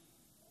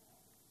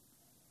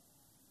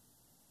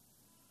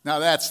 Now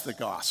that's the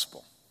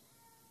gospel.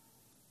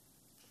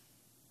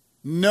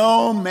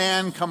 No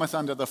man cometh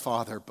unto the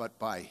Father but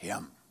by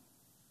him.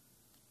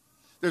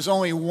 There's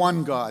only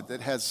one God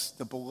that has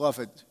the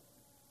beloved,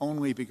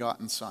 only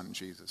begotten Son,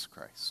 Jesus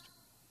Christ.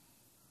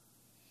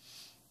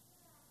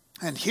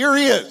 And here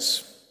he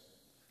is,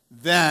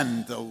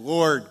 then the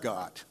Lord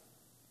God.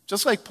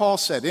 Just like Paul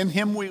said, in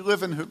him we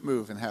live and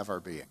move and have our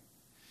being.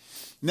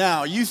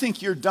 Now, you think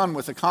you're done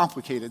with the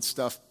complicated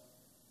stuff,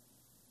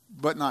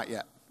 but not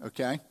yet,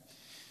 okay?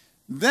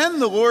 Then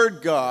the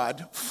Lord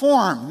God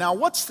formed. Now,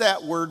 what's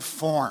that word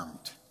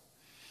formed?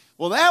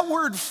 Well, that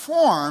word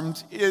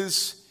formed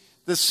is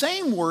the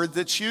same word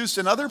that's used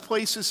in other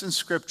places in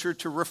Scripture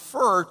to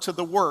refer to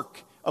the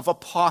work of a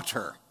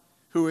potter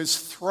who is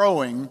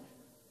throwing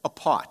a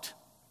pot.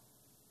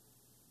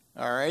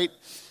 All right?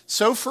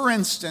 So, for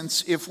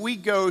instance, if we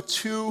go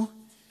to,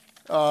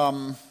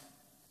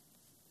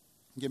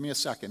 give me a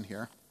second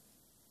here.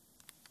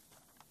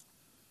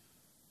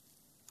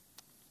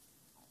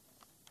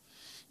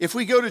 If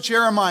we go to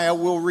Jeremiah,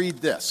 we'll read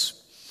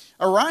this.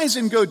 Arise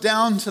and go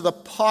down to the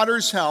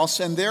potter's house,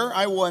 and there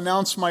I will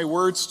announce my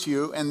words to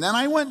you. And then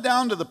I went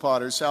down to the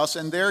potter's house,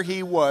 and there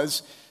he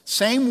was,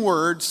 same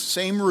words,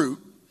 same root.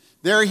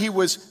 There he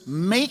was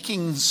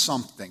making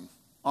something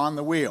on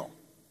the wheel.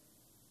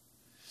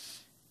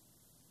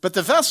 But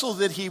the vessel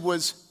that he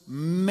was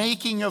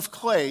making of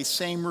clay,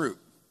 same root.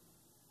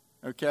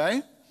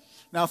 Okay?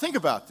 Now think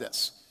about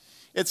this.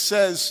 It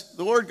says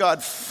the Lord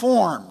God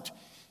formed,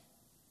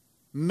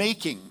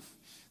 making.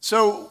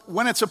 So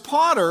when it's a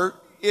potter,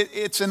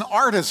 it's an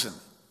artisan,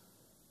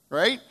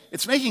 right?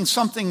 It's making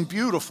something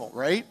beautiful,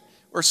 right?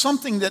 Or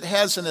something that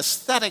has an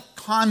aesthetic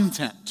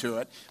content to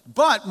it.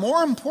 But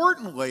more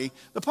importantly,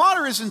 the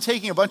potter isn't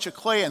taking a bunch of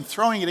clay and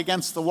throwing it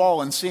against the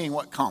wall and seeing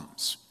what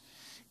comes.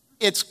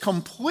 It's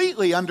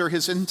completely under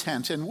his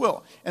intent and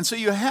will. And so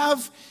you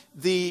have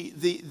the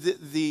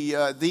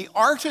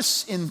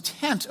artist's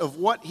intent of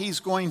what he's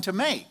going to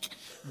make.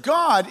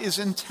 God is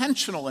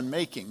intentional in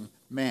making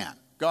man.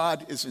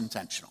 God is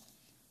intentional.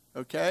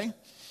 Okay?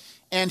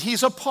 And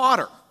he's a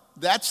potter.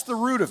 That's the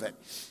root of it.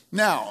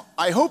 Now,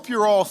 I hope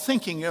you're all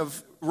thinking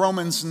of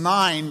Romans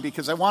 9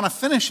 because I want to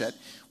finish it,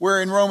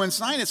 where in Romans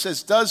 9 it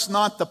says, does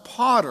not the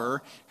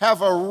potter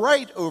have a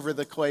right over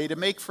the clay to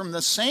make from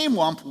the same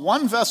lump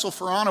one vessel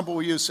for honorable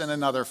use and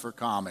another for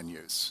common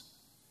use?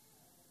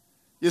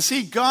 You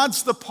see,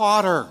 God's the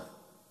potter.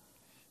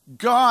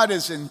 God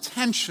is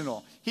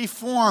intentional. He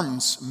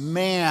forms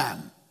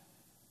man.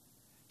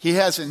 He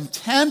has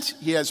intent,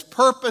 he has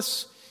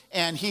purpose,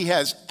 and he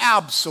has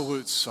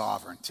absolute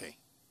sovereignty.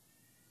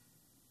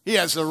 He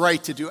has the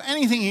right to do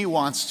anything he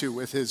wants to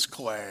with his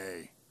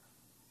clay.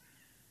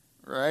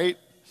 Right?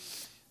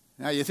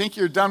 Now you think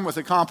you're done with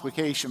the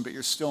complication, but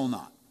you're still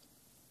not.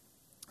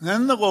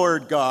 Then the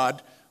Lord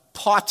God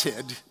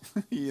potted,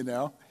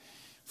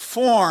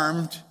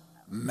 formed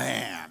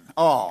man.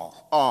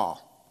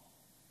 Oh.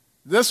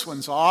 This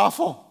one's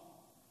awful.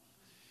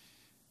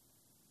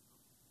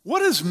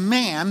 What does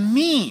man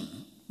mean?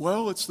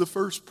 Well, it's the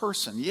first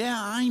person. Yeah,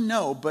 I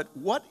know, but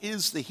what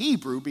is the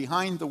Hebrew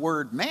behind the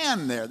word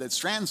man there that's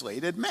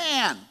translated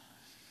man?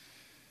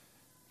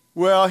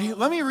 Well,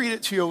 let me read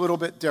it to you a little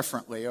bit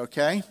differently,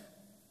 okay?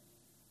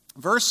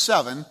 Verse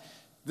 7,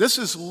 this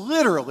is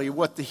literally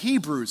what the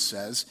Hebrew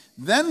says.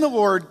 Then the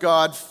Lord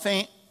God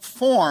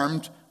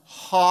formed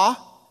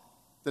Ha,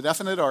 the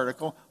definite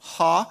article,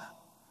 Ha,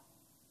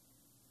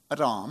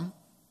 Adam,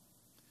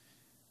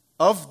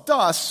 of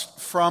dust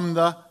from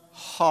the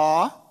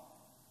Ha,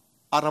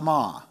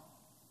 Adamah.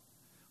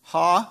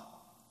 Ha,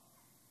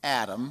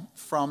 Adam,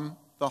 from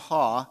the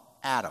Ha,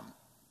 Adam.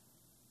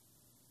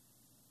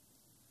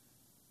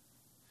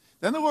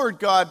 Then the Lord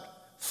God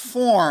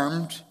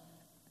formed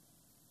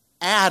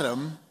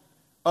Adam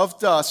of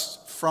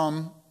dust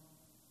from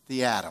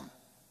the Adam.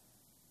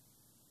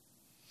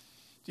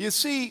 Do you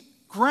see,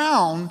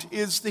 ground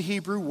is the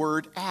Hebrew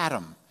word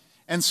Adam.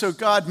 And so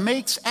God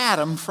makes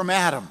Adam from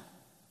Adam.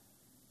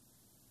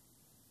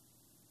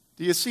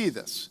 Do you see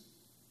this?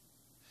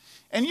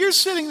 And you're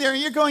sitting there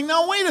and you're going,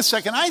 no, wait a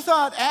second. I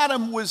thought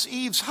Adam was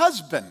Eve's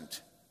husband.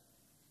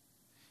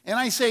 And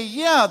I say,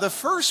 yeah, the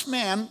first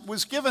man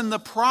was given the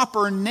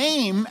proper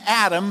name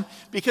Adam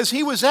because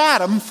he was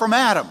Adam from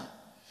Adam.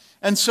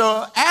 And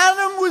so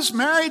Adam was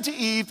married to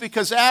Eve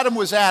because Adam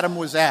was Adam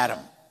was Adam.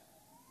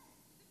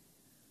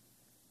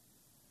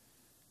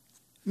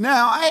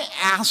 Now, I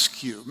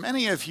ask you,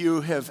 many of you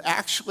have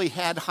actually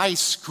had high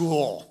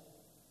school.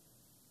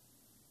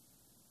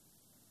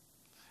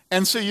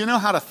 And so you know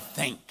how to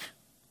think.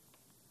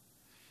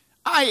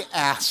 I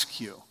ask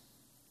you,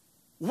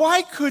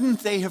 why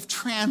couldn't they have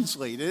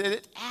translated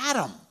it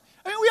Adam?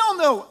 I mean, we all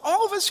know,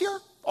 all of us here,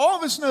 all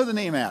of us know the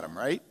name Adam,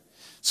 right?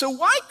 So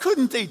why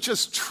couldn't they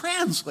just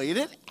translate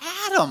it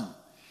Adam?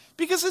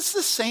 Because it's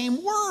the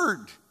same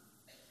word.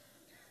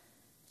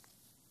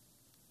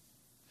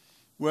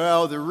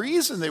 Well, the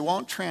reason they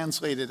won't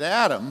translate it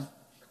Adam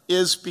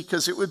is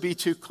because it would be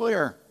too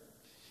clear.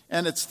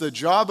 And it's the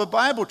job of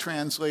Bible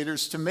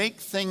translators to make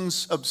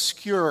things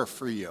obscure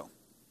for you.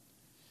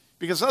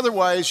 Because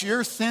otherwise,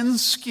 your thin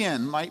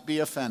skin might be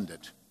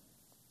offended.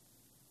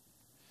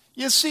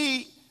 You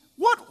see,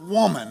 what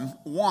woman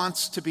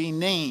wants to be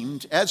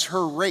named as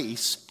her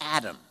race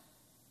Adam?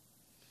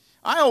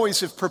 I always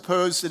have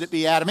proposed that it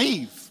be Adam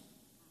Eve.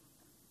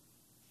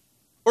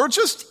 Or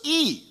just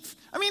Eve.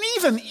 I mean,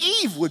 even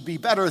Eve would be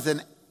better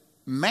than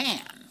man.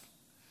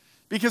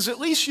 because at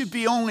least you'd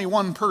be only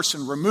one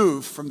person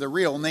removed from the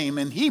real name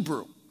in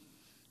Hebrew.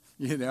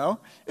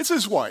 It's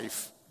his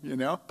wife,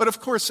 But of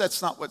course,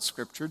 that's not what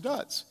Scripture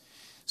does.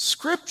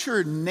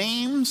 Scripture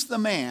names the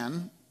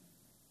man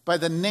by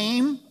the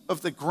name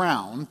of the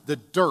ground, the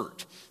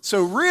dirt.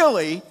 So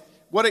really,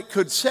 what it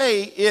could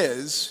say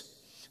is,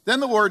 then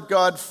the Lord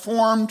God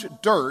formed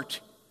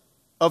dirt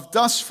of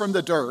dust from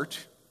the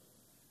dirt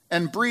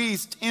and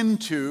breathed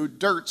into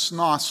dirt's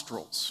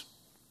nostrils.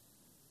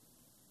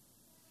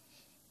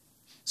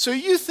 So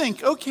you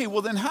think, okay,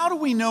 well then how do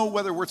we know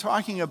whether we're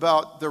talking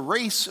about the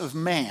race of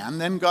man,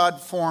 then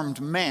God formed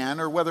man,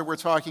 or whether we're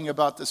talking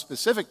about the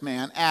specific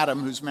man,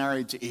 Adam, who's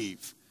married to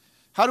Eve?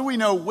 How do we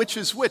know which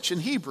is which in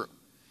Hebrew?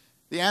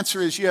 The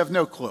answer is you have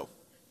no clue.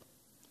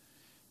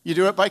 You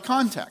do it by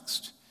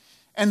context.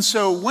 And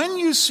so when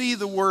you see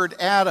the word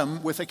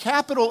Adam with a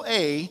capital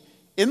A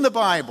in the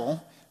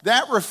Bible,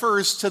 that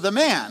refers to the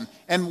man.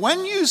 And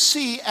when you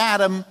see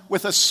Adam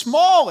with a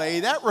small a,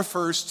 that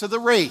refers to the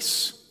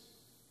race.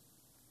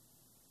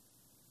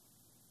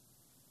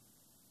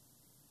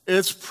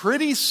 It's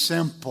pretty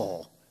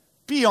simple.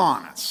 Be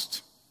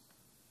honest.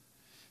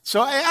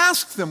 So I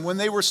asked them when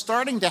they were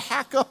starting to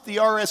hack up the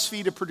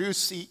RSV to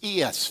produce the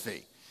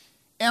ESV.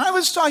 And I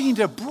was talking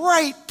to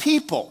bright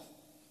people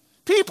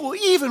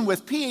even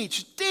with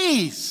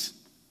PhDs.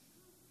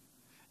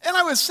 And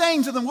I was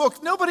saying to them,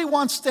 look, nobody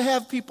wants to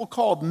have people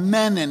called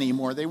men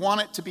anymore. They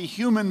want it to be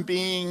human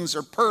beings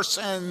or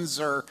persons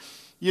or,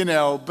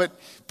 but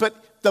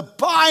the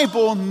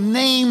Bible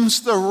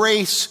names the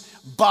race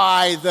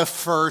by the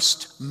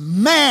first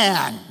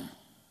man.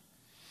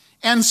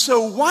 And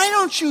so why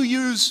don't you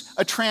use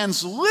a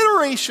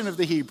transliteration of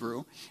the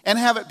Hebrew and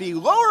have it be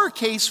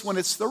lowercase when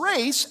it's the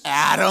race,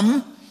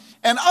 Adam,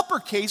 and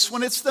uppercase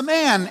when it's the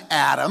man,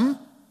 Adam?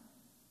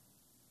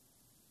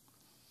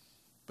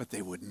 But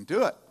they wouldn't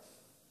do it.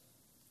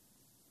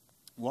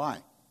 Why?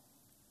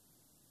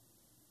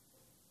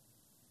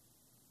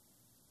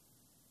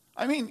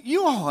 I mean,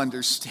 you all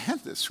understand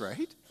this,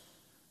 right?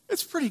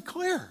 It's pretty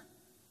clear.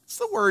 It's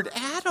the word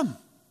Adam.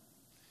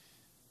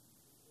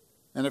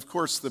 And of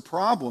course, the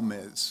problem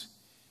is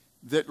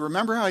that,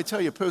 remember how I tell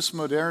you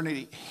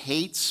postmodernity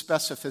hates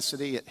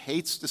specificity, it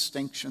hates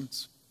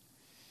distinctions?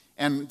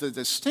 And the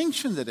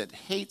distinction that it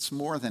hates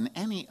more than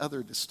any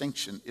other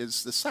distinction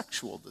is the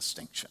sexual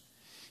distinction.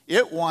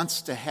 It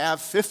wants to have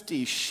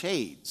 50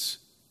 shades,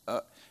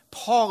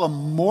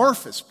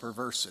 polymorphous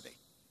perversity.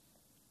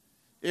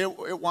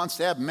 It wants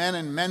to have men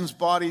in men's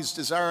bodies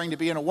desiring to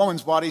be in a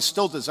woman's body,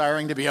 still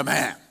desiring to be a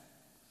man.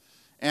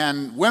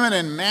 And women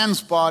in man's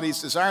bodies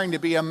desiring to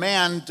be a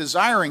man,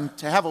 desiring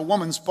to have a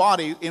woman's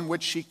body in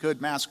which she could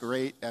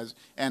masquerade as,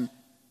 and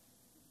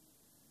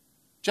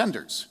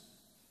genders.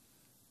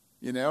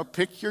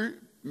 Make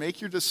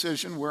your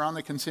decision where on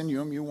the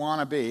continuum you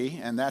want to be,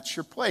 and that's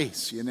your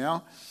place,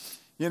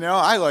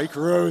 I like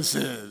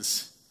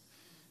roses.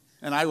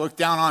 And I look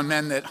down on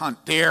men that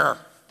hunt deer.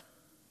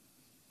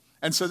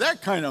 And so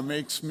that kind of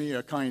makes me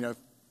a kind of,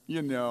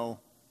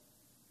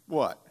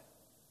 what?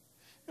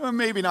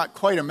 Maybe not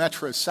quite a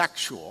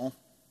metrosexual,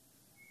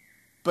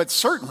 but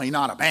certainly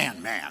not a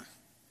man.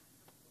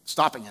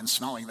 Stopping and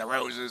smelling the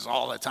roses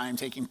all the time,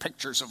 taking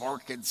pictures of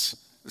orchids.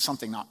 There's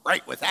something not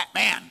right with that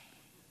man.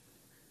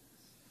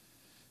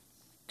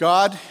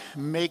 God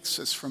makes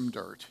us from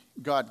dirt.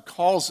 God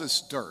calls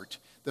us dirt.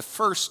 The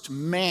first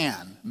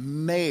man,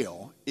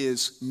 male,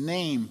 is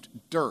named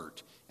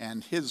Dirt,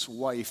 and his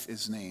wife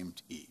is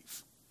named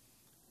Eve.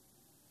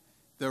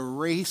 The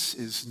race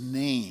is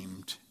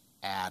named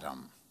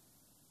Adam.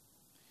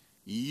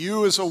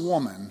 You as a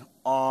woman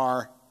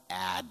are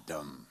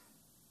Adam.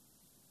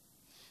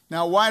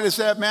 Now, why does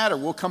that matter?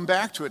 We'll come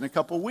back to it in a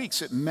couple of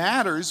weeks. It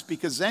matters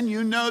because then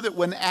you know that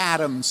when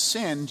Adam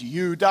sinned,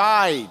 you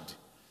died,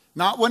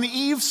 not when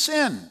Eve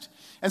sinned.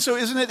 And so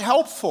isn't it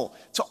helpful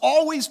to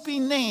always be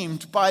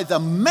named by the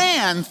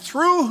man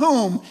through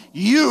whom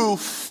you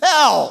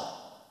fell,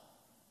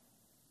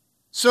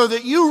 so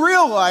that you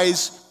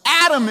realize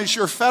Adam is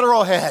your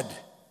federal head,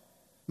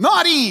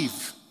 not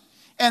Eve?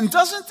 And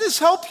doesn't this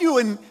help you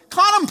in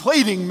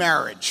contemplating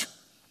marriage?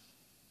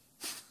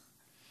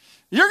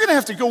 You're going to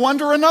have to go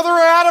under another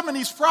Adam, and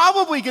he's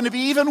probably going to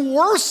be even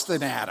worse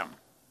than Adam.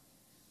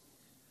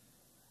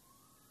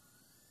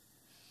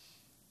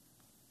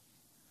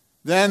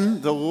 Then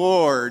the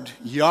Lord,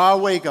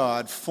 Yahweh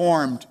God,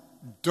 formed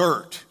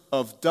dirt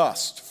of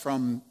dust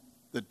from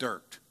the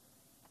dirt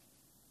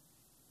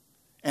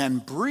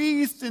and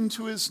breathed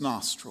into his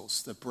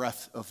nostrils the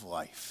breath of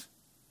life.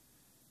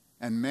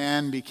 And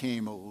man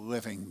became a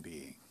living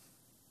being.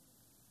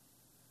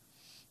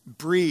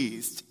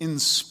 Breathed,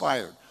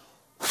 inspired.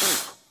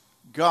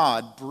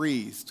 God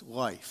breathed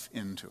life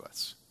into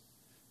us.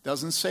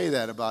 Doesn't say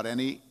that about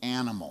any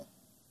animal.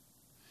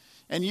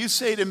 And you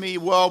say to me,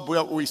 well,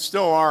 we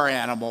still are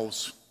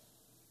animals.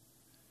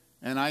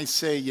 And I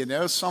say, you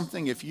know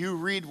something? If you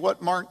read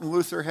what Martin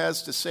Luther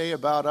has to say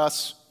about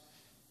us,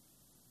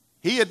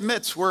 he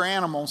admits we're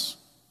animals.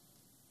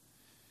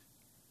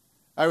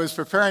 I was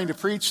preparing to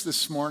preach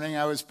this morning.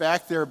 I was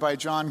back there by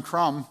John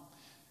Crum,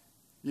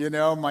 You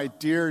know, my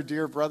dear,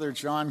 dear brother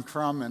John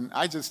Crum, and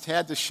I just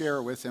had to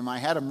share with him. I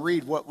had him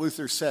read what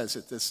Luther says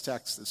at this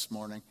text this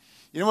morning.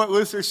 You know what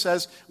Luther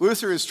says?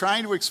 Luther is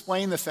trying to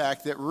explain the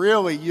fact that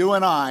really you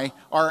and I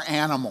are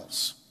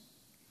animals.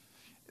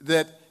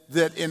 That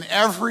in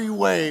every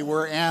way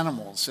we're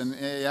animals. And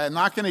I'm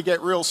not going to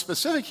get real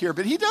specific here,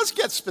 but he does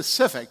get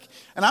specific.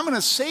 And I'm going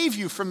to save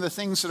you from the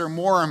things that are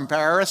more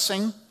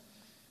embarrassing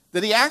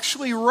that he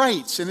actually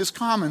writes in his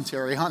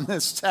commentary on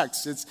this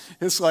text.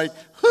 It's like,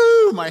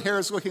 whoo, my hair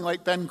is looking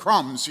like Ben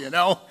Crumb's, you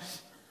know.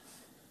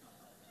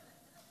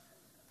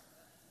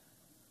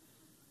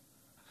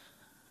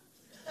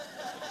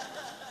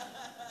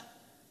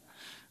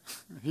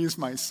 He's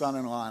my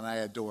son-in-law, and I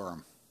adore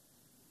him.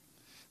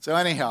 So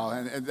anyhow,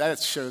 and that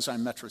shows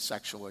I'm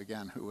metrosexual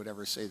again. Who would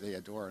ever say they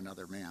adore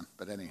another man?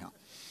 But anyhow.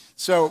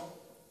 So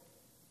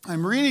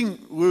I'm reading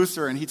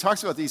Luther, and he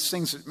talks about these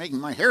things that make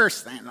my hair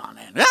stand on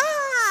end.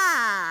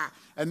 Ah!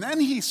 And then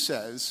he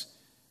says,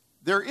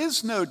 there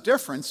is no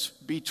difference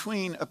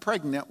between a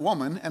pregnant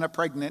woman and a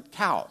pregnant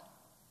cow.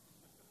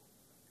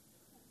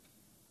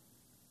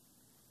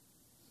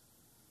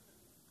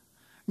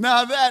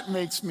 Now that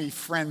makes me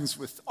friends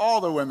with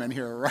all the women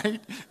here,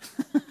 right?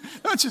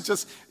 Don't you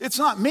just, it's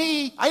not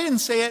me. I didn't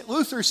say it.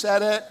 Luther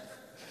said it.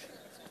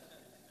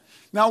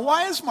 Now,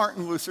 why is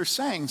Martin Luther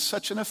saying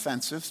such an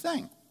offensive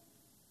thing?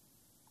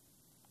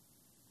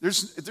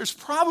 There's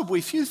probably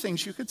few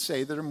things you could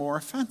say that are more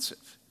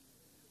offensive.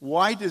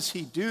 Why does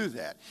he do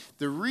that?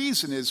 The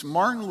reason is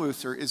Martin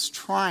Luther is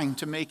trying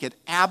to make it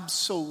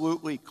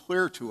absolutely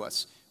clear to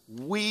us,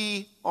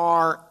 we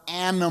are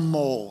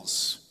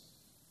animals.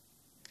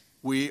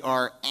 We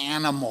are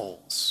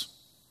animals.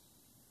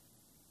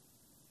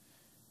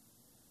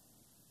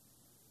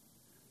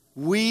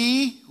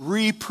 We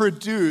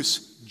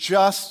reproduce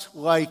just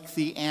like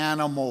the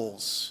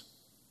animals.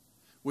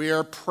 We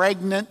are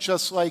pregnant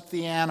just like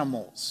the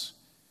animals.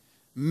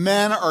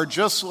 Men are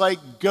just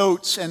like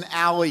goats and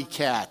alley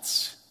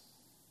cats.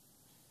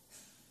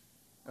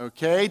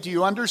 Okay, do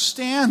you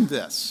understand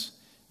this?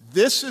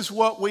 This is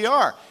what we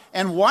are.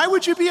 And why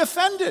would you be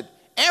offended?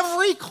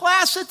 Every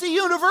class at the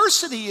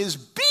university is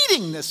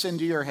beating this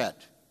into your head.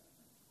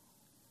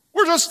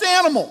 We're just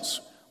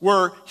animals.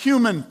 We're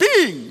human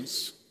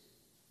beings.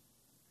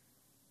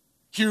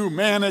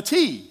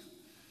 Humanity.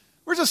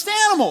 We're just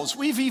animals.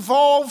 We've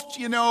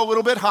evolved, a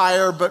little bit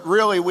higher, but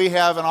really we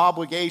have an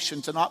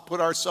obligation to not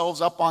put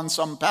ourselves up on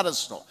some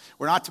pedestal.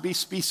 We're not to be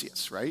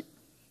specious, right?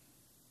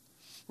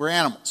 We're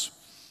animals.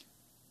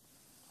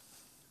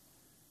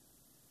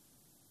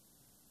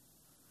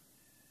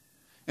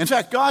 In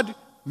fact, God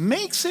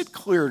makes it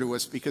clear to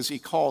us because he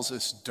calls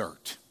us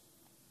dirt,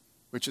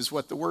 which is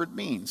what the word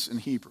means in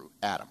Hebrew,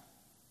 Adam.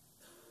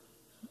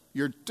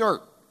 You're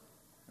dirt,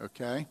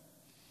 okay?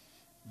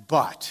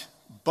 But,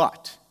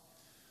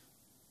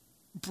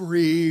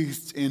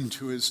 breathed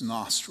into his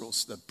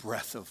nostrils the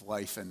breath of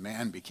life, and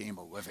man became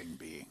a living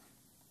being.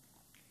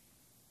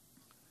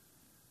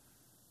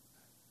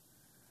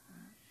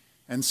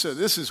 And so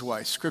this is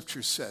why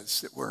Scripture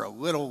says that we're a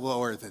little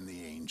lower than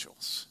the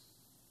angels.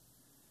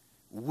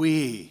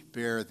 We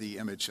bear the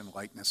image and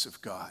likeness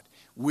of God.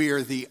 We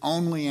are the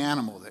only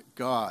animal that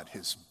God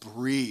has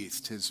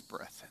breathed his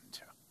breath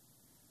into.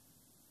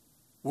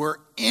 We're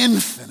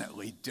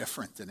infinitely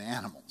different than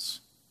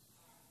animals.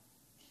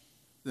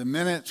 The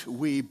minute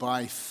we,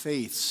 by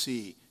faith,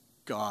 see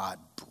God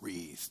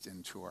breathed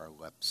into our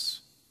lips,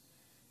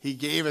 he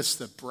gave us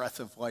the breath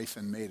of life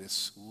and made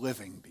us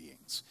living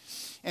beings.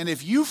 And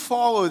if you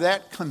follow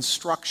that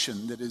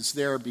construction that is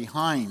there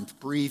behind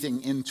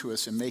breathing into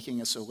us and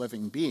making us a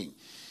living being,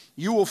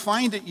 you will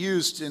find it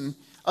used in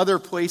other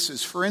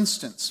places. For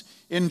instance,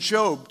 in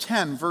Job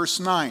 10, verse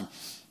 9,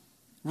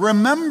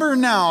 remember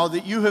now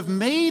that you have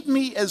made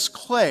me as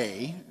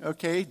clay,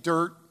 okay,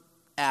 dirt,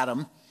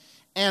 Adam,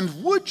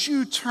 and would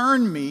you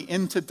turn me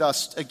into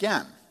dust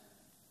again?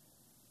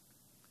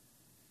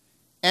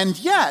 And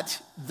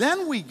yet,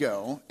 then we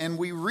go and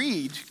we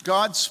read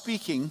God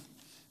speaking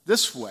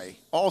this way,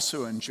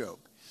 also in Job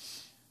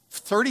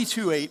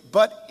 32:8,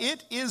 but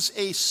it is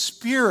a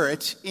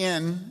spirit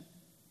in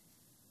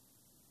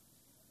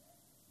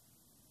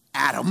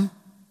Adam.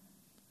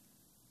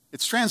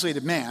 It's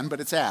translated man,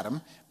 but it's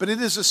Adam. But it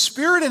is a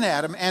spirit in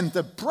Adam, and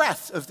the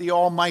breath of the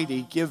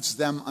Almighty gives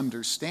them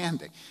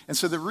understanding. And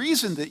so the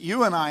reason that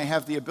you and I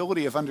have the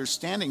ability of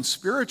understanding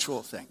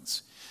spiritual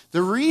things,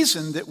 the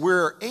reason that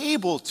we're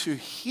able to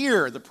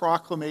hear the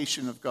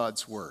proclamation of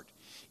God's word,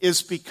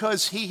 is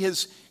because he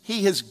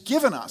has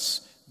given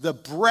us the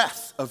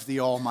breath of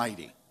the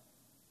Almighty.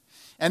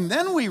 And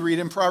then we read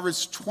in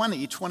Proverbs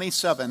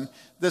 20:27,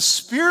 the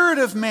spirit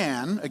of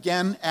man,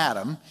 again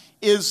Adam,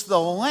 is the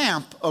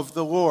lamp of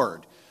the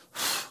Lord.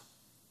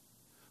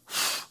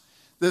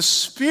 The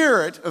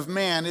spirit of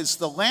man is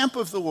the lamp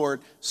of the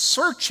Lord,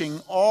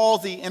 searching all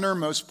the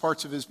innermost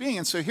parts of his being.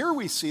 And so here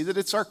we see that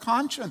it's our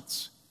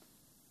conscience.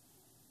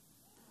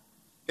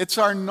 It's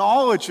our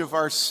knowledge of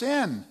our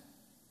sin.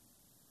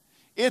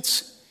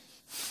 It's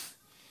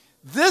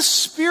this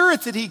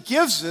spirit that he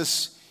gives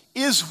us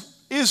is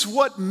is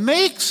what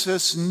makes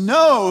us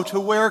know to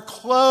wear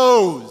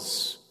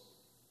clothes.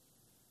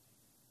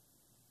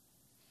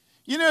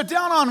 You know,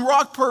 down on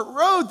Rockport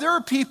Road, there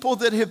are people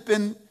that have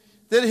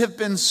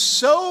been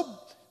so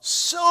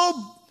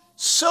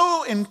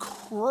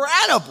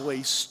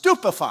incredibly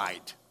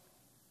stupefied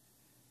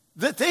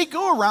that they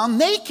go around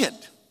naked.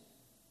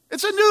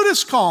 It's a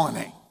nudist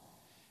colony.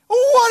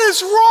 What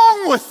is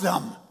wrong with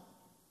them?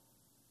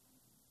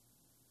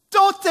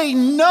 Don't they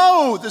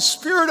know the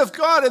Spirit of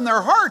God in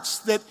their hearts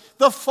that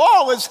the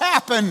fall has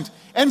happened,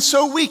 and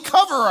so we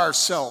cover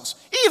ourselves?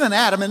 Even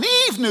Adam and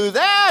Eve knew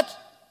that.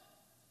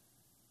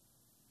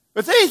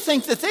 But they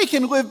think that they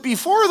can live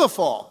before the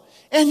fall.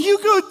 And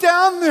you go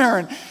down there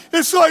and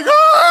it's like,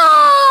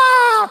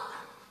 ah!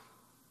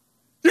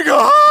 You go,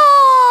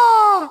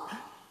 ah!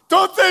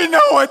 Don't they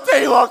know what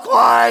they look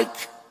like?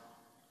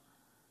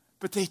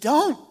 But they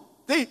don't.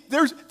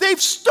 They've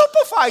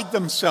stupefied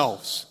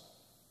themselves.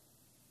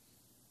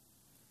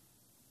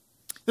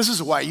 This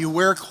is why you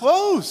wear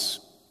clothes.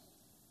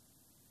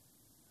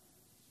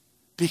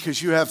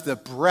 Because you have the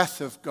breath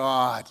of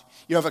God.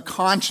 You have a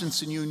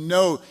conscience and you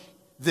know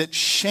that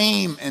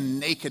shame and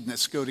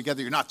nakedness go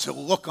together. You're not to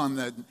look on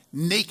the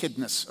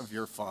nakedness of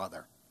your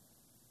Father.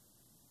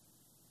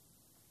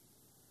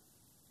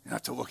 You're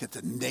not to look at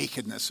the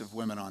nakedness of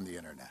women on the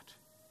internet.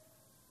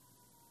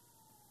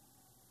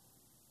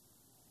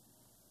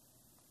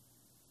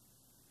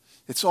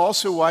 It's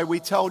also why we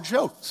tell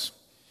jokes.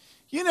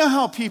 You know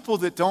how people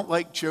that don't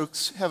like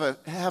jokes have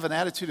an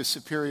attitude of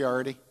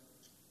superiority?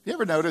 You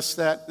ever notice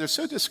that? They're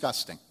so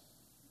disgusting.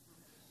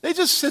 They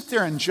just sit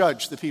there and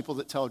judge the people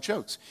that tell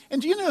jokes.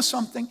 And do you know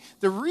something?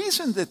 The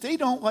reason that they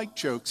don't like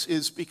jokes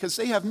is because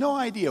they have no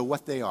idea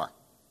what they are.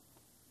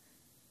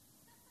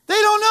 They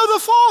don't know the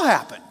fall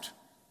happened.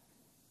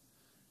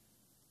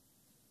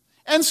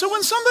 And so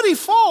when somebody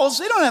falls,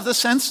 they don't have the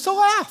sense to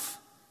laugh.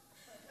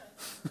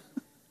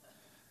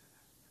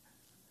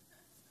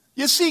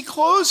 You see,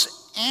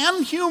 clothes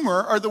and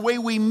humor are the way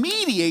we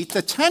mediate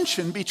the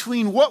tension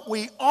between what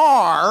we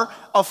are,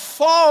 a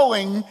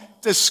falling,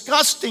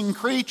 disgusting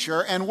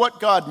creature, and what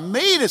God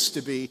made us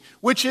to be,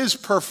 which is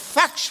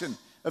perfection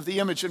of the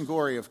image and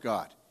glory of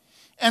God.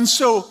 And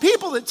so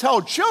people that tell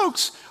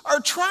jokes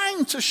are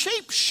trying to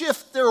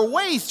shape-shift their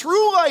way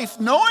through life,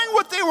 knowing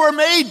what they were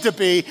made to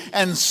be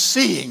and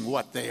seeing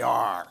what they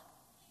are.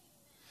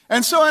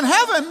 And so in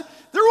heaven,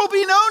 there will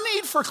be no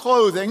need for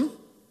clothing,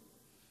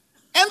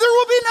 and there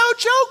will be no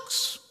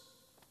jokes.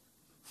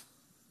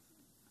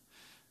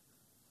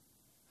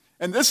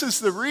 And this is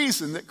the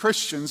reason that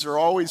Christians are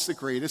always the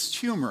greatest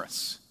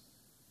humorists.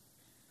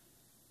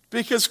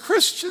 Because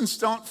Christians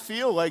don't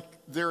feel like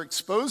they're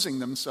exposing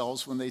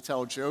themselves when they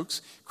tell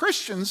jokes.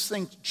 Christians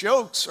think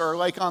jokes are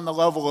like on the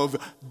level of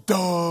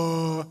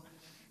duh,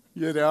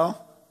 you know?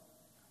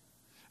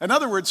 In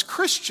other words,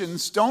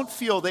 Christians don't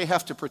feel they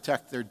have to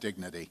protect their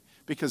dignity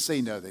because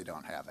they know they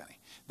don't have any.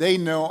 They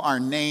know our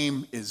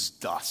name is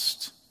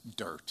dust,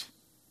 dirt.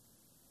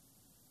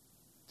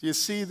 Do you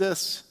see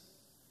this?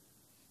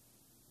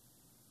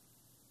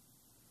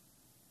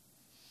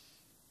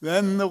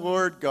 Then the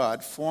Lord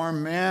God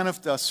formed man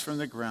of dust from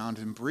the ground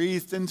and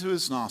breathed into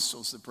his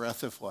nostrils the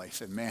breath of life,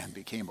 and man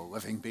became a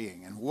living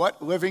being. And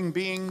what living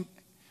being,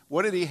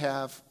 what did he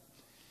have?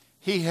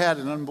 He had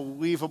an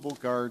unbelievable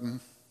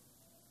garden.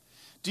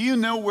 Do you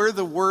know where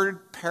the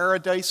word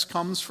paradise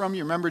comes from?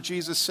 You remember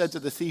Jesus said to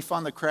the thief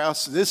on the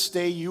cross, "This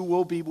day you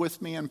will be with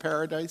me in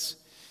paradise."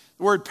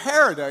 The word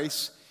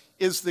paradise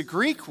is the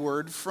Greek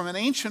word from an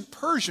ancient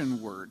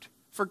Persian word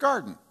for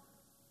garden.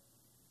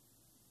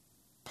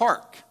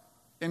 Park.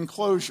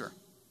 Enclosure.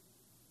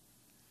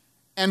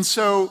 And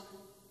so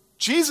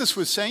Jesus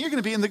was saying, you're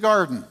going to be in the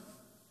garden.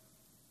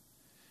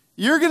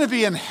 You're going to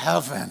be in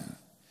heaven.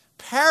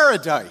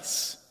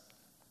 Paradise.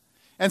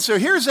 And so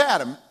here's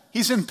Adam.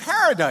 He's in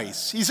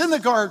paradise. He's in the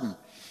garden.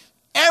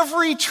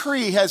 Every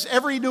tree has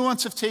every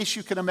nuance of taste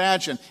you can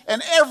imagine,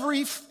 and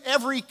every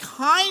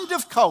kind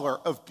of color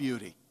of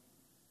beauty,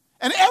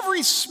 and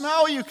every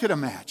smell you could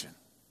imagine.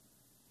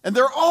 And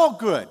they're all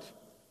good.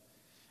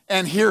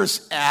 And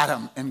here's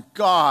Adam, and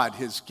God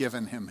has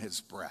given him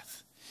his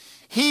breath.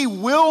 He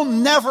will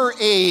never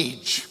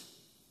age.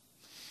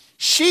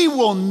 She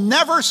will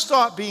never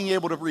stop being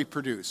able to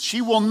reproduce. She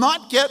will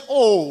not get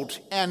old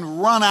and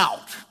run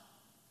out.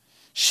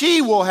 She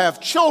will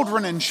have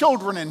children and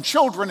children and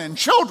children and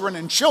children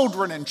and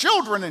children and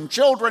children and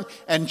children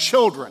and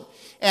children.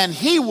 And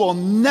he will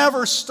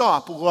never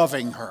stop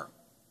loving her.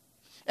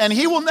 And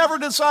he will never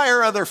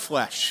desire other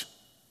flesh.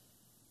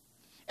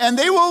 And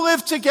they will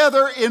live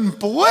together in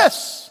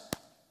bliss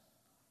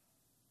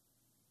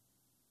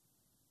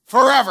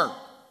forever.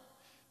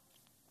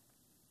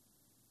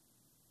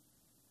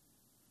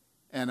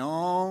 And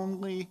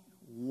only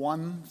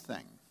one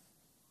thing.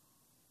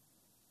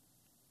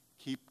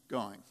 Keep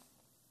going.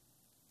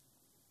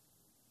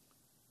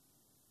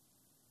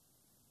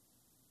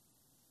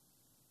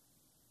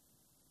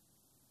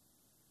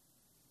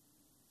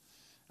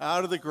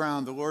 Out of the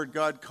ground the Lord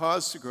God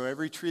caused to grow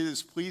every tree that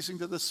is pleasing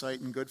to the sight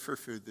and good for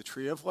food, the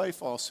tree of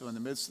life also in the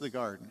midst of the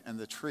garden, and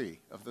the tree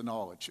of the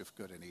knowledge of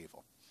good and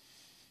evil.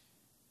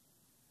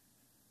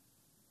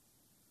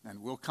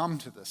 And we'll come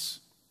to this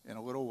in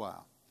a little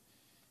while.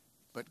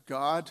 But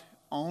God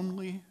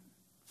only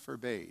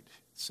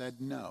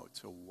said no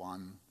to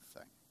one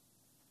thing.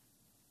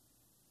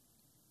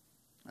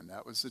 And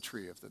that was the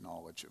tree of the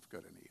knowledge of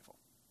good and evil.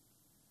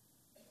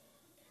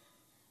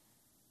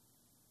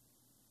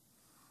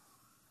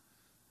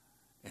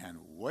 And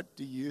what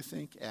do you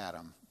think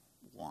Adam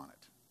wanted?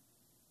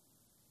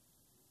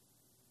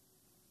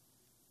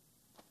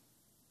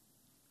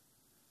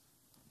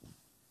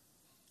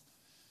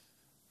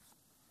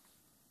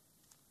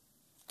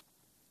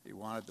 He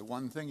wanted the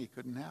one thing he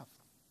couldn't have.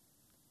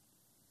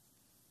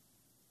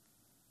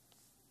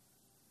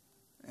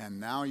 And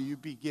now you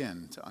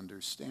begin to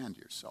understand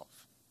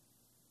yourself.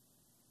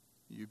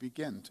 You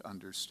begin to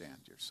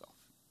understand yourself.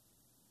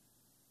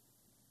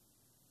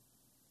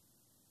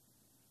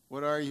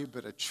 What are you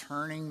but a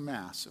churning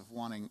mass of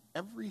wanting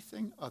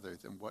everything other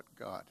than what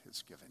God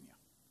has given you?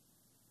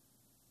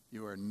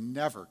 You are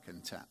never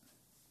content.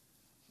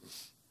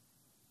 If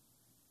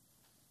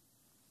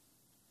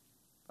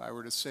I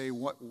were to say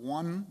what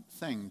one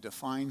thing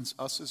defines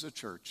us as a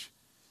church,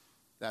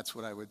 that's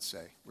what I would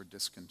say. We're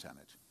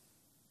discontented.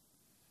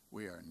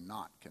 We are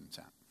not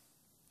content.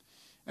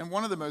 And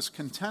one of the most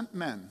content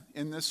men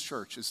in this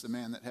church is the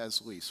man that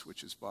has lease,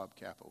 which is Bob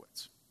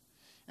Kapowitz.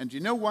 And do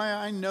you know why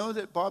I know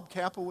that Bob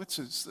Kapowitz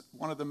is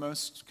one of the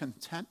most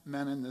content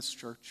men in this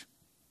church?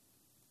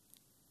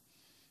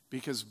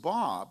 Because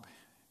Bob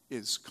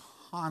is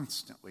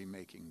constantly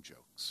making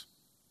jokes.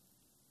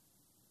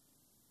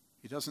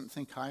 He doesn't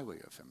think highly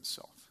of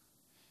himself.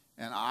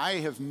 And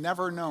I have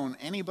never known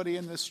anybody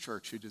in this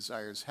church who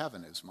desires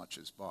heaven as much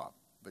as Bob.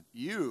 But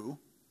you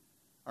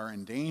are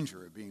in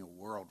danger of being a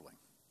worldling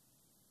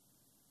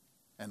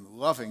and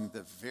loving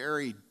the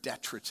very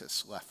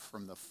detritus left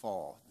from the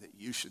fall that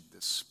you should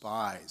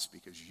despise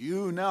because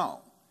you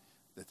know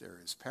that there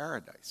is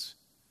paradise.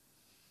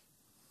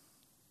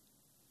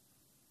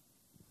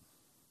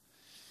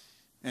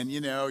 And you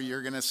know,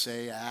 you're going to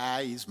say,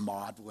 he's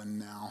maudlin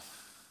now.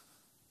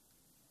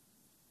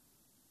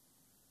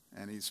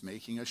 And he's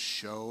making a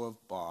show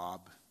of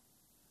Bob.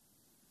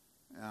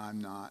 And I'm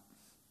not.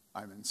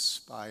 I'm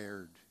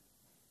inspired.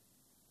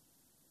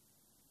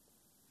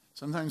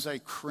 Sometimes I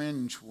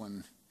cringe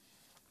when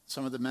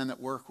some of the men that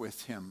work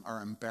with him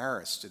are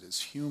embarrassed at his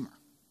humor,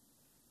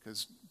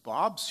 because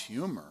Bob's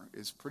humor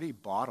is pretty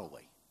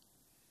bodily.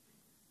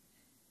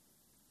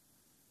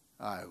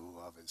 I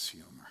love his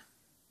humor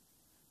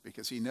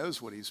because he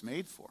knows what he's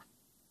made for.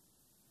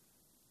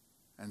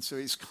 And so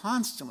he's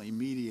constantly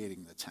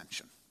mediating the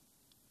tension.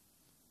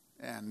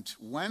 And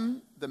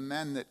when the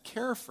men that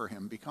care for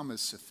him become as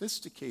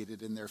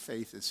sophisticated in their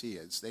faith as he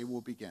is, they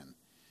will begin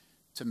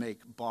to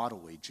make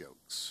bodily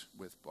jokes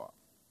with Bob.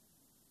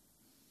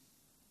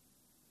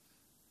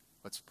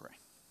 Let's pray.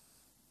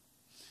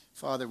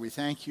 Father, we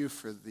thank you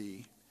for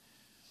the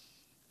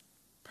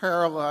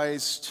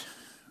paralyzed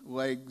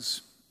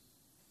legs,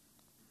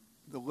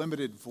 the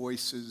limited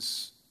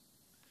voices,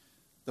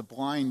 the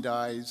blind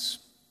eyes,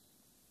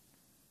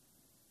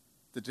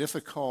 the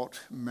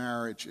difficult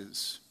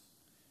marriages.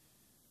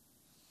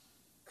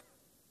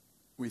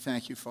 We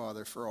thank you,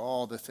 Father, for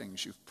all the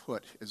things you've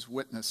put as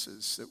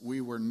witnesses that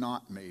we were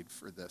not made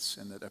for this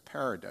and that a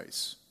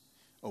paradise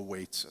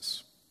awaits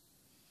us.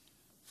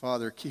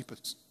 Father, keep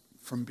us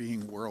from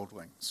being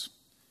worldlings.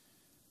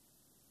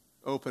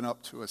 Open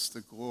up to us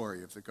the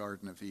glory of the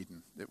Garden of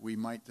Eden, that we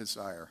might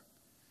desire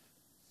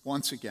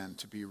once again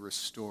to be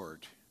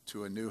restored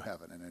to a new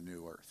heaven and a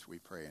new earth. We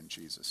pray in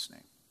Jesus'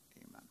 name.